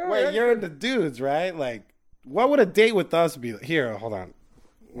whole. Wait, you're into dudes, right? Like, what would a date with us be? Here, hold on.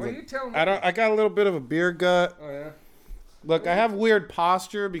 Well, you tell me. I got a little bit of a beer gut. Oh yeah. Look, I have weird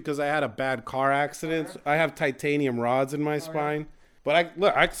posture because I had a bad car accident. I have titanium rods in my spine. But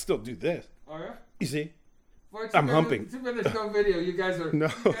I can still do this. Oh yeah. You see? Well, I'm humping. Too bad there's no video. You guys are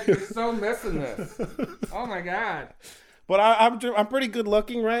so missing this. Oh my god. But I'm pretty good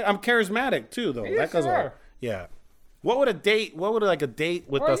looking, right? I'm charismatic too, though. Yeah, that goes sure. on. Yeah. What would a date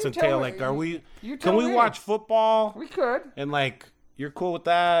with us entail? Like, can we watch football? We could. And like, you're cool with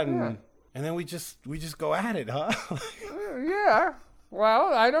that, and then we just go at it, huh? Yeah.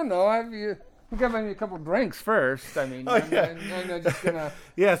 Well, I don't know. We got maybe a couple drinks first. I mean, I'm not just gonna.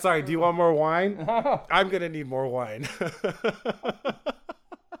 Yeah, sorry. Do you want more wine? I'm gonna need more wine.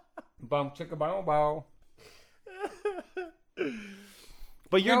 Bum chicka bow bow.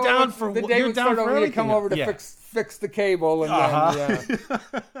 But you're down for the day you're down for everything. You come over to fix the cable and then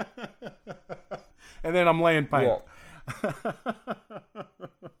and then I'm laying pipe. Yeah.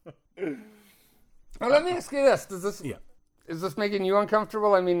 Well, let me ask you this: is this making you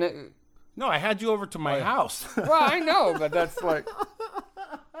uncomfortable? I mean. No, I had you over to my house. Well, I know, but that's like.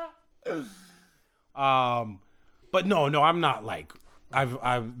 But no, I'm not like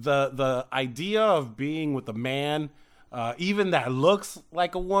the idea of being with a man, even that looks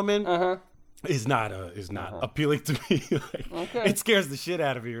like a woman, is not appealing to me. Like, it scares the shit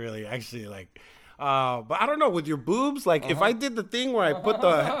out of me, really. Actually, like, But I don't know, with your boobs, like if I did the thing where I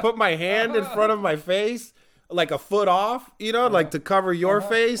put my hand in front of my face, like a foot off, like to cover your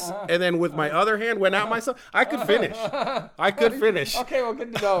face, and then with my other hand went out myself, I could finish. Okay, well,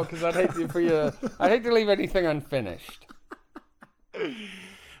 good to know, because I'd hate to leave anything unfinished.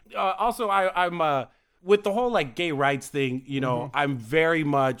 Also, I'm with the whole like gay rights thing, I'm very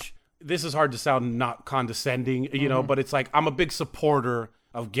much, this is hard to sound not condescending, but it's like I'm a big supporter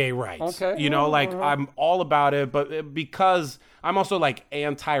of gay rights. Okay. I'm all about it, but because I'm also like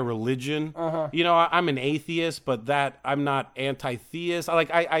anti-religion, I'm an atheist, but that I'm not anti-theist.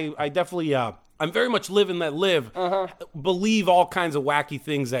 I definitely, I'm very much live and let live, believe all kinds of wacky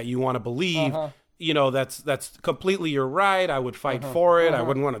things that you want to believe. That's completely your right. I would fight for it. I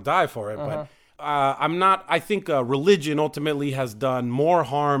wouldn't want to die for it, but I'm not, I think religion ultimately has done more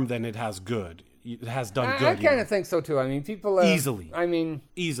harm than it has good. It has done good. I kind of think so too. I mean, people easily.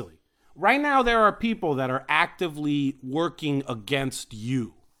 Right now, there are people that are actively working against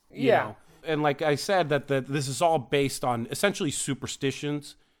you. You know? And like I said, that this is all based on essentially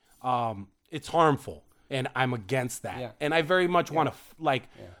superstitions. It's harmful, and I'm against that. Yeah. And I very much want to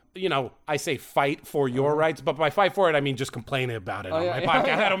I say fight for your rights, but by fight for it, I mean just complaining about it on my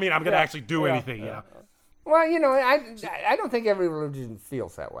podcast. I don't mean I'm going to actually do anything. Well, I don't think every religion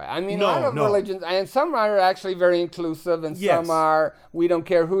feels that way. I mean, a lot of religions, and some are actually very inclusive, and some are, we don't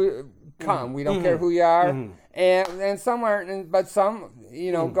care who come, we don't care who you are, and some aren't, but some,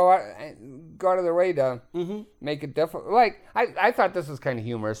 go out of their way to make it difficult. Like, I thought this was kind of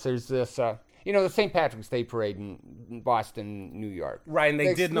humorous. There's this, the St. Patrick's Day parade in Boston, New York. Right, and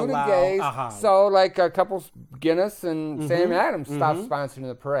they didn't allow gays. So, like, a couple, Guinness and Sam Adams stopped sponsoring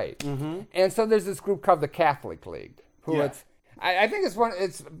the parade. And so there's this group called the Catholic League, who I think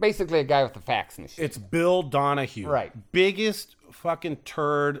it's basically a guy with a fax machine. It's Bill Donahue. Right. Biggest fucking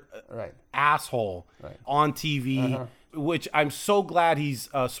turd asshole on TV. Which I'm so glad he's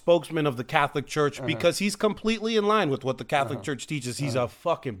a spokesman of the Catholic Church, because he's completely in line with what the Catholic Church teaches. He's a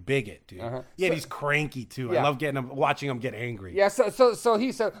fucking bigot, dude. He's cranky too. I love watching him get angry. Yeah. So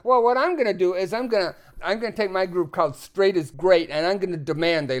he said, well, what I'm gonna do is I'm gonna take my group called Straight is Great, and I'm gonna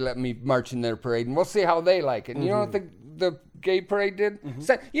demand they let me march in their parade, and we'll see how they like it. And you know what the gay parade did?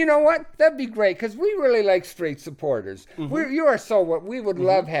 Said, you know what? That'd be great, because we really like straight supporters. You are so what we would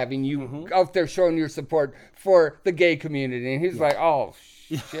love having you out there showing your support for the gay community. And he's like, oh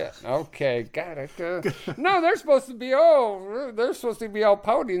shit, okay, got it. No, they're supposed to be all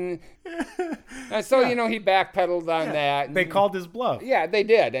pouting. And so he backpedaled on that. And they called his bluff. Yeah, they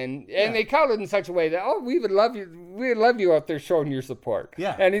did, and they called it in such a way that we would love you out there showing your support.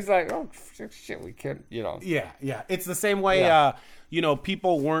 Yeah, and he's like, oh shit, we can't, Yeah. It's the same way.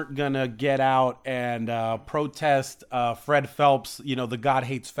 People weren't gonna get out and protest Fred Phelps, the God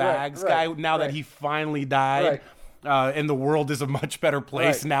hates fags guy. Now that he finally died, and the world is a much better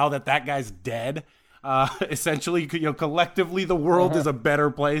place now that guy's dead. Essentially, collectively, the world is a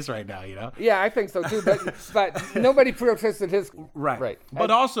better place right now. Yeah, I think so too. But nobody protested his right. But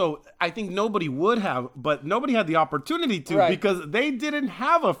also, I think nobody would have. But nobody had the opportunity to because they didn't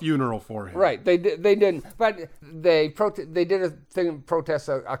have a funeral for him. Right, they didn't. But they did a thing protest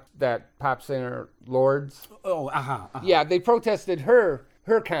that pop singer Lords. Oh, Yeah, they protested her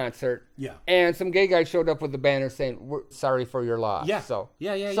concert. Yeah, and some gay guy showed up with a banner saying, "We're sorry for your loss." Yeah. So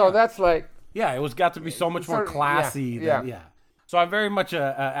So that's like. Yeah, it got to be so much more classy. So I'm very much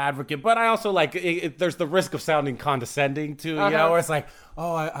a advocate, but I also there's the risk of sounding condescending too, where it's like,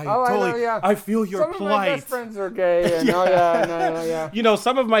 I feel your plight. Some of my best friends are gay. And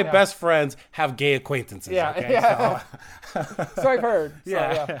some of my best friends have gay acquaintances. Yeah, okay? So I've heard.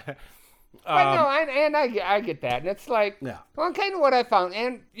 But no, I get that, and it's like, well, kind of what I found,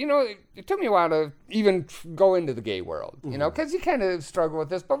 and it took me a while to even go into the gay world, because you kind of struggle with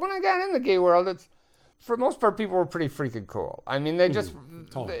this. But when I got in the gay world, it's for the most part people were pretty freaking cool. I mean, they just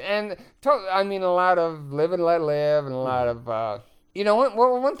I mean, a lot of live and let live, and a lot of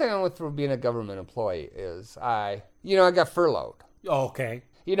one thing I went through being a government employee is I got furloughed. Oh, okay.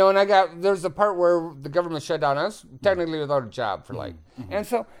 And there's a part where the government shut down. I was technically without a job for and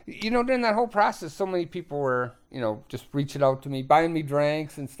so, during that whole process, so many people were, just reaching out to me, buying me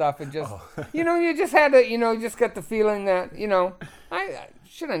drinks and stuff. And just, you just had to, you just got the feeling that,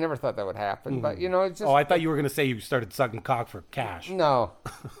 I never thought that would happen. But, it's just. Oh, I thought you were going to say you started sucking cock for cash. No,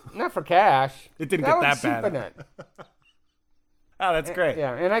 not for cash. It didn't get that bad. Oh, that's great.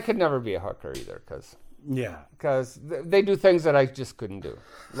 Yeah, and I could never be a hooker either, because. Yeah. Because they do things that I just couldn't do.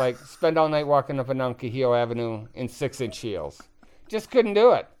 Like spend all night walking up and down Kehio Avenue in 6-inch heels. Just couldn't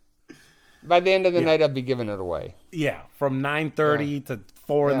do it. By the end of the night, I'd be giving it away. Yeah, from 9:30 to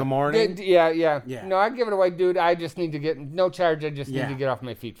 4 in the morning. Yeah. No, I give it away, dude. I just need to get no charge. I just need to get off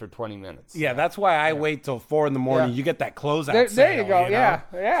my feet for 20 minutes. Yeah, that's why I wait till 4 in the morning. Yeah. You get that closeout There sale. you go. You know?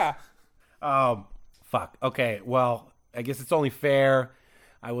 Yeah. Fuck. Okay. Well, I guess it's only fair.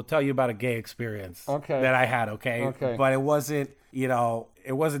 I will tell you about a gay experience that I had. Okay. But it wasn't.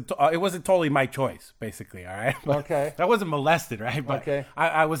 It wasn't totally my choice. Basically. All right. Okay. I wasn't molested, right? But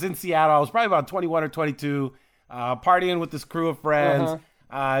I was in Seattle. I was probably about 21 or 22, partying with this crew of friends.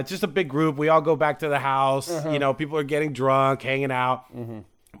 Just a big group. We all go back to the house. People are getting drunk, hanging out.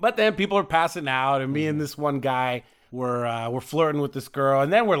 But then people are passing out, and me and this one guy we're flirting with this girl,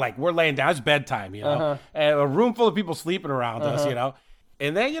 and then we're laying down. It's bedtime, and a room full of people sleeping around us,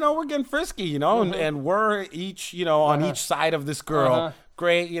 And then, we're getting frisky, and we're each, on each side of this girl.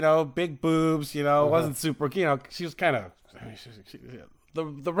 Great, big boobs, wasn't super, she was kind of,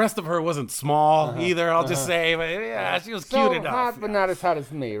 the rest of her wasn't small either, I'll just say. But yeah, she was cute enough. Hot, but not as hot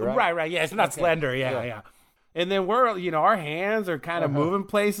as me, right? Right, yeah, it's not slender, yeah. And then we're, our hands are kind of moving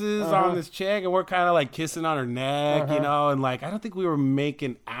places on this chick, and we're kind of like kissing on her neck, and like, I don't think we were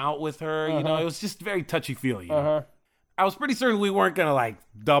making out with her, it was just very touchy-feely, I was pretty certain we weren't going to like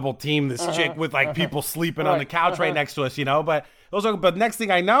double team this chick with like people sleeping on the couch right next to us, but next thing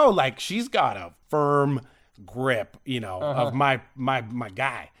I know, like she's got a firm grip, of my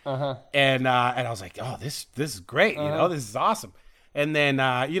guy. And I was like, oh, this is great. This is awesome. And then,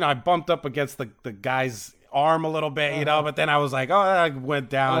 I bumped up against the guy's arm a little bit, but then I was like, oh, I went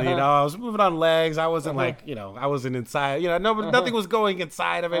down, I was moving on legs. I wasn't like, I wasn't inside, nothing was going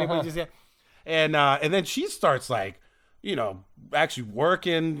inside of anybody just yet. And then she starts like, actually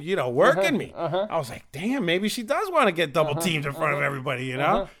working me. I was like, damn, maybe she does want to get double teamed in front of everybody,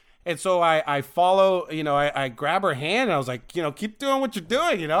 And so I follow, I grab her hand and I was like, keep doing what you're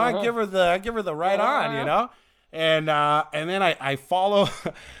doing, I give her the right on, And then I follow,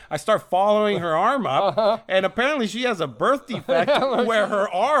 I start following her arm up, and apparently she has a birth defect where her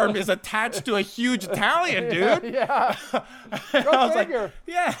arm is attached to a huge Italian dude. Yeah. I was like,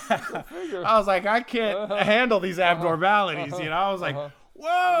 I was like, I can't handle these abnormalities, I was like,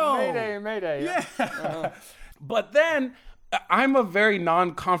 whoa. Mayday. Yeah. But then I'm a very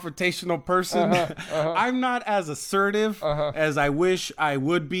non-confrontational person. I'm not as assertive as I wish I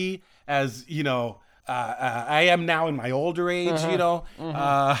would be, as, I am now in my older age,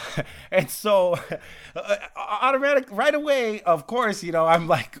 and so automatic right away, of course, I'm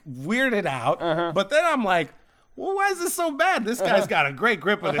like weirded out, but then I'm like, well, why is this so bad? This guy's got a great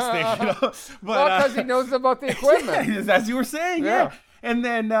grip of this thing, But because he knows about the equipment, as you were saying, and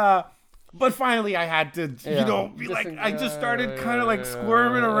then, but finally I had to, be like, I just started kind of like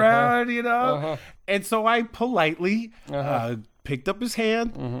squirming around, and so I politely, picked up his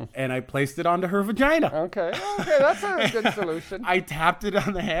hand and I placed it onto her vagina. Okay, that's a good solution. I tapped it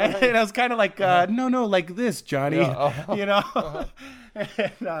on the head and I was kind of like, no, like this, Johnny, And,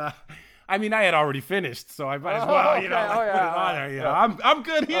 I mean, I had already finished, so I might as well, put it on there. I'm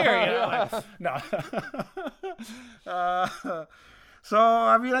good here. No. So,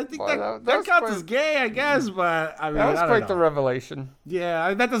 I mean, I think that counts as gay, I guess, but I mean, that was I don't quite know. the revelation.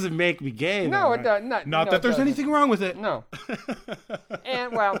 Yeah, that doesn't make me gay. No, though, it does not. Not that there's anything wrong with it. No.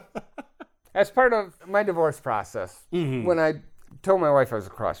 And, well, as part of my divorce process, when I told my wife I was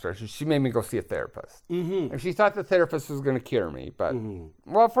a cross-dresser, she made me go see a therapist. And she thought the therapist was going to cure me. But,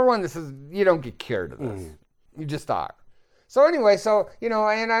 well, for one, you don't get cured of this. You just are. So anyway,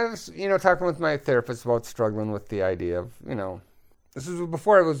 and I was, talking with my therapist about struggling with the idea of, this was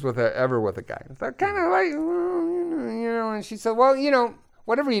before I was ever with a guy. It's like, kind of like, and she said, well,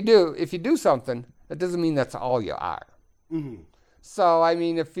 whatever you do, if you do something, that doesn't mean that's all you are. So, I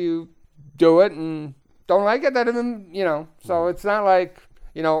mean, if you do it and don't like it, that doesn't, so it's not like,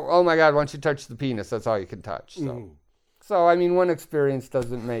 oh my God, once you touch the penis, that's all you can touch. So I mean, one experience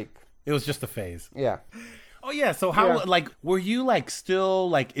doesn't make. It was just a phase. Yeah. Oh yeah, so how were you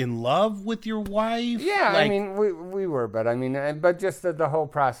still in love with your wife? Yeah, I mean we were, but I mean, but just the whole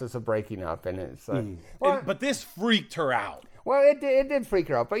process of breaking up, and it's but this freaked her out. Well, it did freak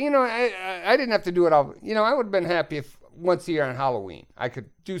her out, but I didn't have to do it all. I would have been happy if once a year on Halloween I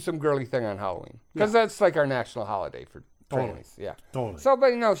could do some girly thing on Halloween, because that's like our national holiday for trannies. Yeah, totally. So,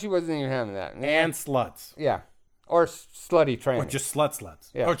 but she wasn't even having that. And sluts. Yeah, or slutty trannies. Or just sluts.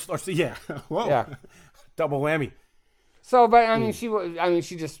 Yeah. Or yeah. Whoa. Yeah. Double whammy. So, but I mean,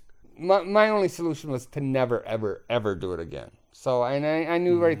 she just. My only solution was to never, ever, ever do it again. So, and I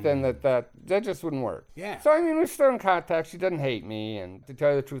knew right then that just wouldn't work. Yeah. So, I mean, we're still in contact. She doesn't hate me, and to tell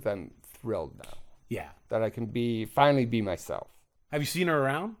you the truth, I'm thrilled now. Yeah. That I can finally be myself. Have you seen her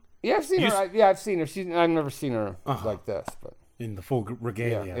around? Yeah, I've seen her. Yeah, I've seen her. I've never seen her like this, but. in the full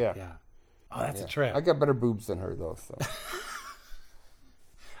regalia. Yeah. Oh, that's a trip. I got better boobs than her, though. So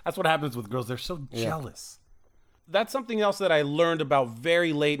That's what happens with girls. They're so jealous. That's something else that I learned about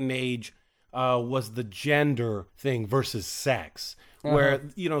very late in age was the gender thing versus sex. Where,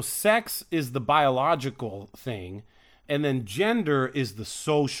 sex is the biological thing, and then gender is the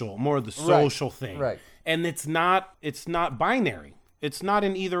social, more of the social thing. Right. And it's not binary. It's not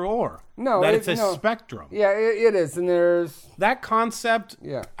an either or. No, it's a spectrum. Yeah, it is, and there's that concept.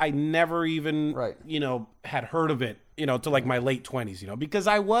 Yeah. I never even had heard of it. To like my late 20s. Because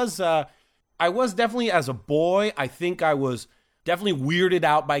I was definitely, as a boy, I think I was definitely weirded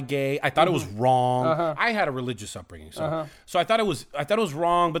out by gay. I thought it was wrong. I had a religious upbringing, so I thought it was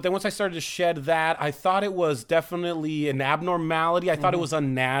wrong. But then once I started to shed that, I thought it was definitely an abnormality. I thought it was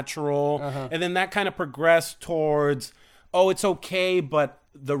unnatural, and then that kind of progressed towards, oh, it's okay, but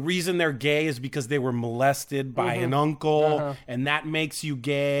the reason they're gay is because they were molested by an uncle, and that makes you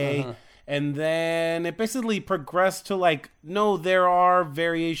gay. And then it basically progressed to like, no, there are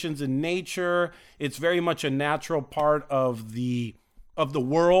variations in nature. It's very much a natural part of the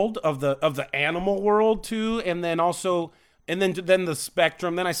world, of the animal world too. And then also, then the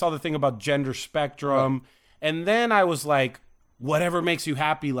spectrum. Then I saw the thing about gender spectrum. And then I was like, whatever makes you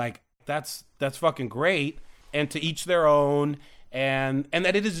happy, like that's fucking great. And to each their own. And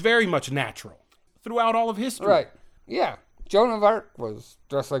that it is very much natural throughout all of history. right. Yeah. Joan of Arc was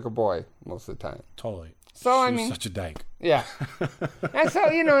dressed like a boy most of the time. Totally. So she was such a dyke. Yeah. And so,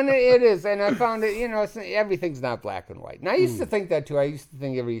 and it is. And I found it, everything's not black and white. And I used to think that too. I used to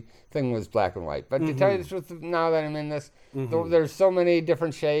think everything was black and white. But to tell you the truth, now that I'm in this, there's so many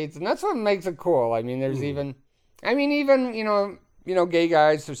different shades. And that's what makes it cool. I mean, there's even, gay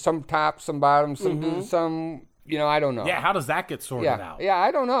guys, there's some tops, some bottoms, some dudes, some, I don't know. Yeah, how does that get sorted out? Yeah,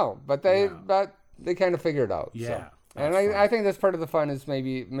 I don't know. But they kind of figure it out. Yeah. So. And I think that's part of the fun is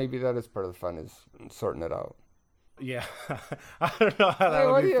maybe that is part of the fun is sorting it out. Yeah. I don't know how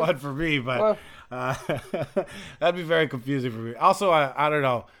that would be fun for me, but that'd be very confusing for me. Also, I don't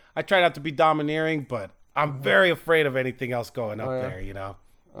know. I try not to be domineering, but I'm very afraid of anything else going up there,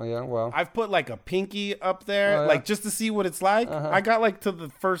 Oh, yeah, well. I've put like a pinky up there, like just to see what it's like. I got like to the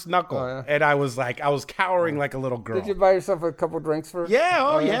first knuckle, and I was cowering like a little girl. Did you buy yourself a couple drinks first?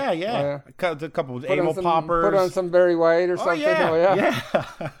 Yeah, yeah. A couple of anal poppers. Put on some Barry White or something? Yeah.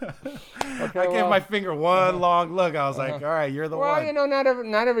 Okay, I gave my finger one long look. I was like, all right, you're the one. Well,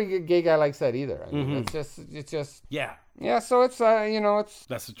 not every gay guy likes that either. I mean, it's just. Yeah. Yeah, so it's, it's.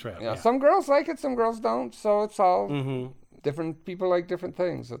 That's the trip. Yeah, some girls like it, some girls don't, so it's all. Different people like different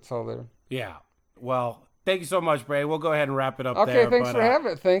things. That's all there. Yeah. Well, thank you so much, Brandi. We'll go ahead and wrap it up there. Okay, thanks for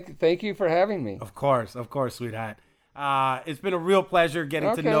having it. Thank you for having me. Of course, sweetheart. It's been a real pleasure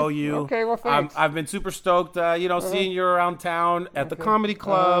getting to know you. Okay, well, thanks. I've been super stoked, seeing you around town at the comedy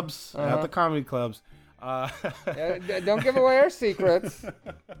clubs. At the comedy clubs. Don't give away our secrets.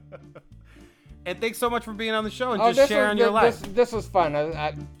 And thanks so much for being on the show and just sharing your life. This was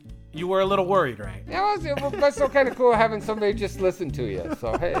fun. You were a little worried, right? Yeah, it was so kind of cool having somebody just listen to you.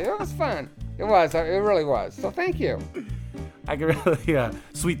 So, hey, it was fun. It really was. So, thank you. I can really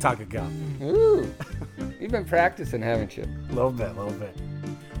sweet talk a gal. Ooh. You've been practicing, haven't you? A little bit.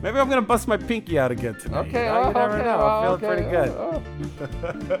 Maybe I'm going to bust my pinky out again tonight. Okay, you never know. I'm feeling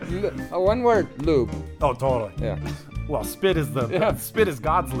pretty good. One word, lube. Oh, totally. Yeah. Well, spit is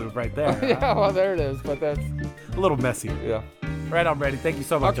God's lube right there. Yeah, well, there it is, but that's a little messier. Yeah. Right on, Brandi. Thank you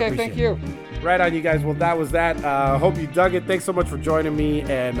so much. Okay, thank you. Right on, you guys. Well, that was that. Hope you dug it. Thanks so much for joining me,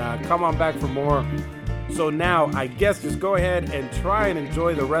 and come on back for more. So now, I guess just go ahead and try and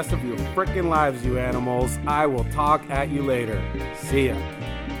enjoy the rest of your freaking lives, you animals. I will talk at you later. See ya.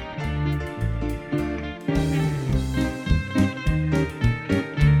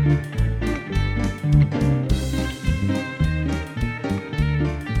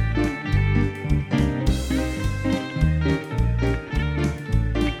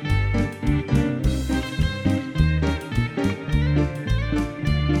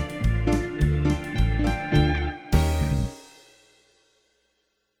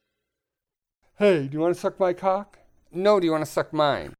 Hey, do you want to suck my cock? No, do you want to suck mine?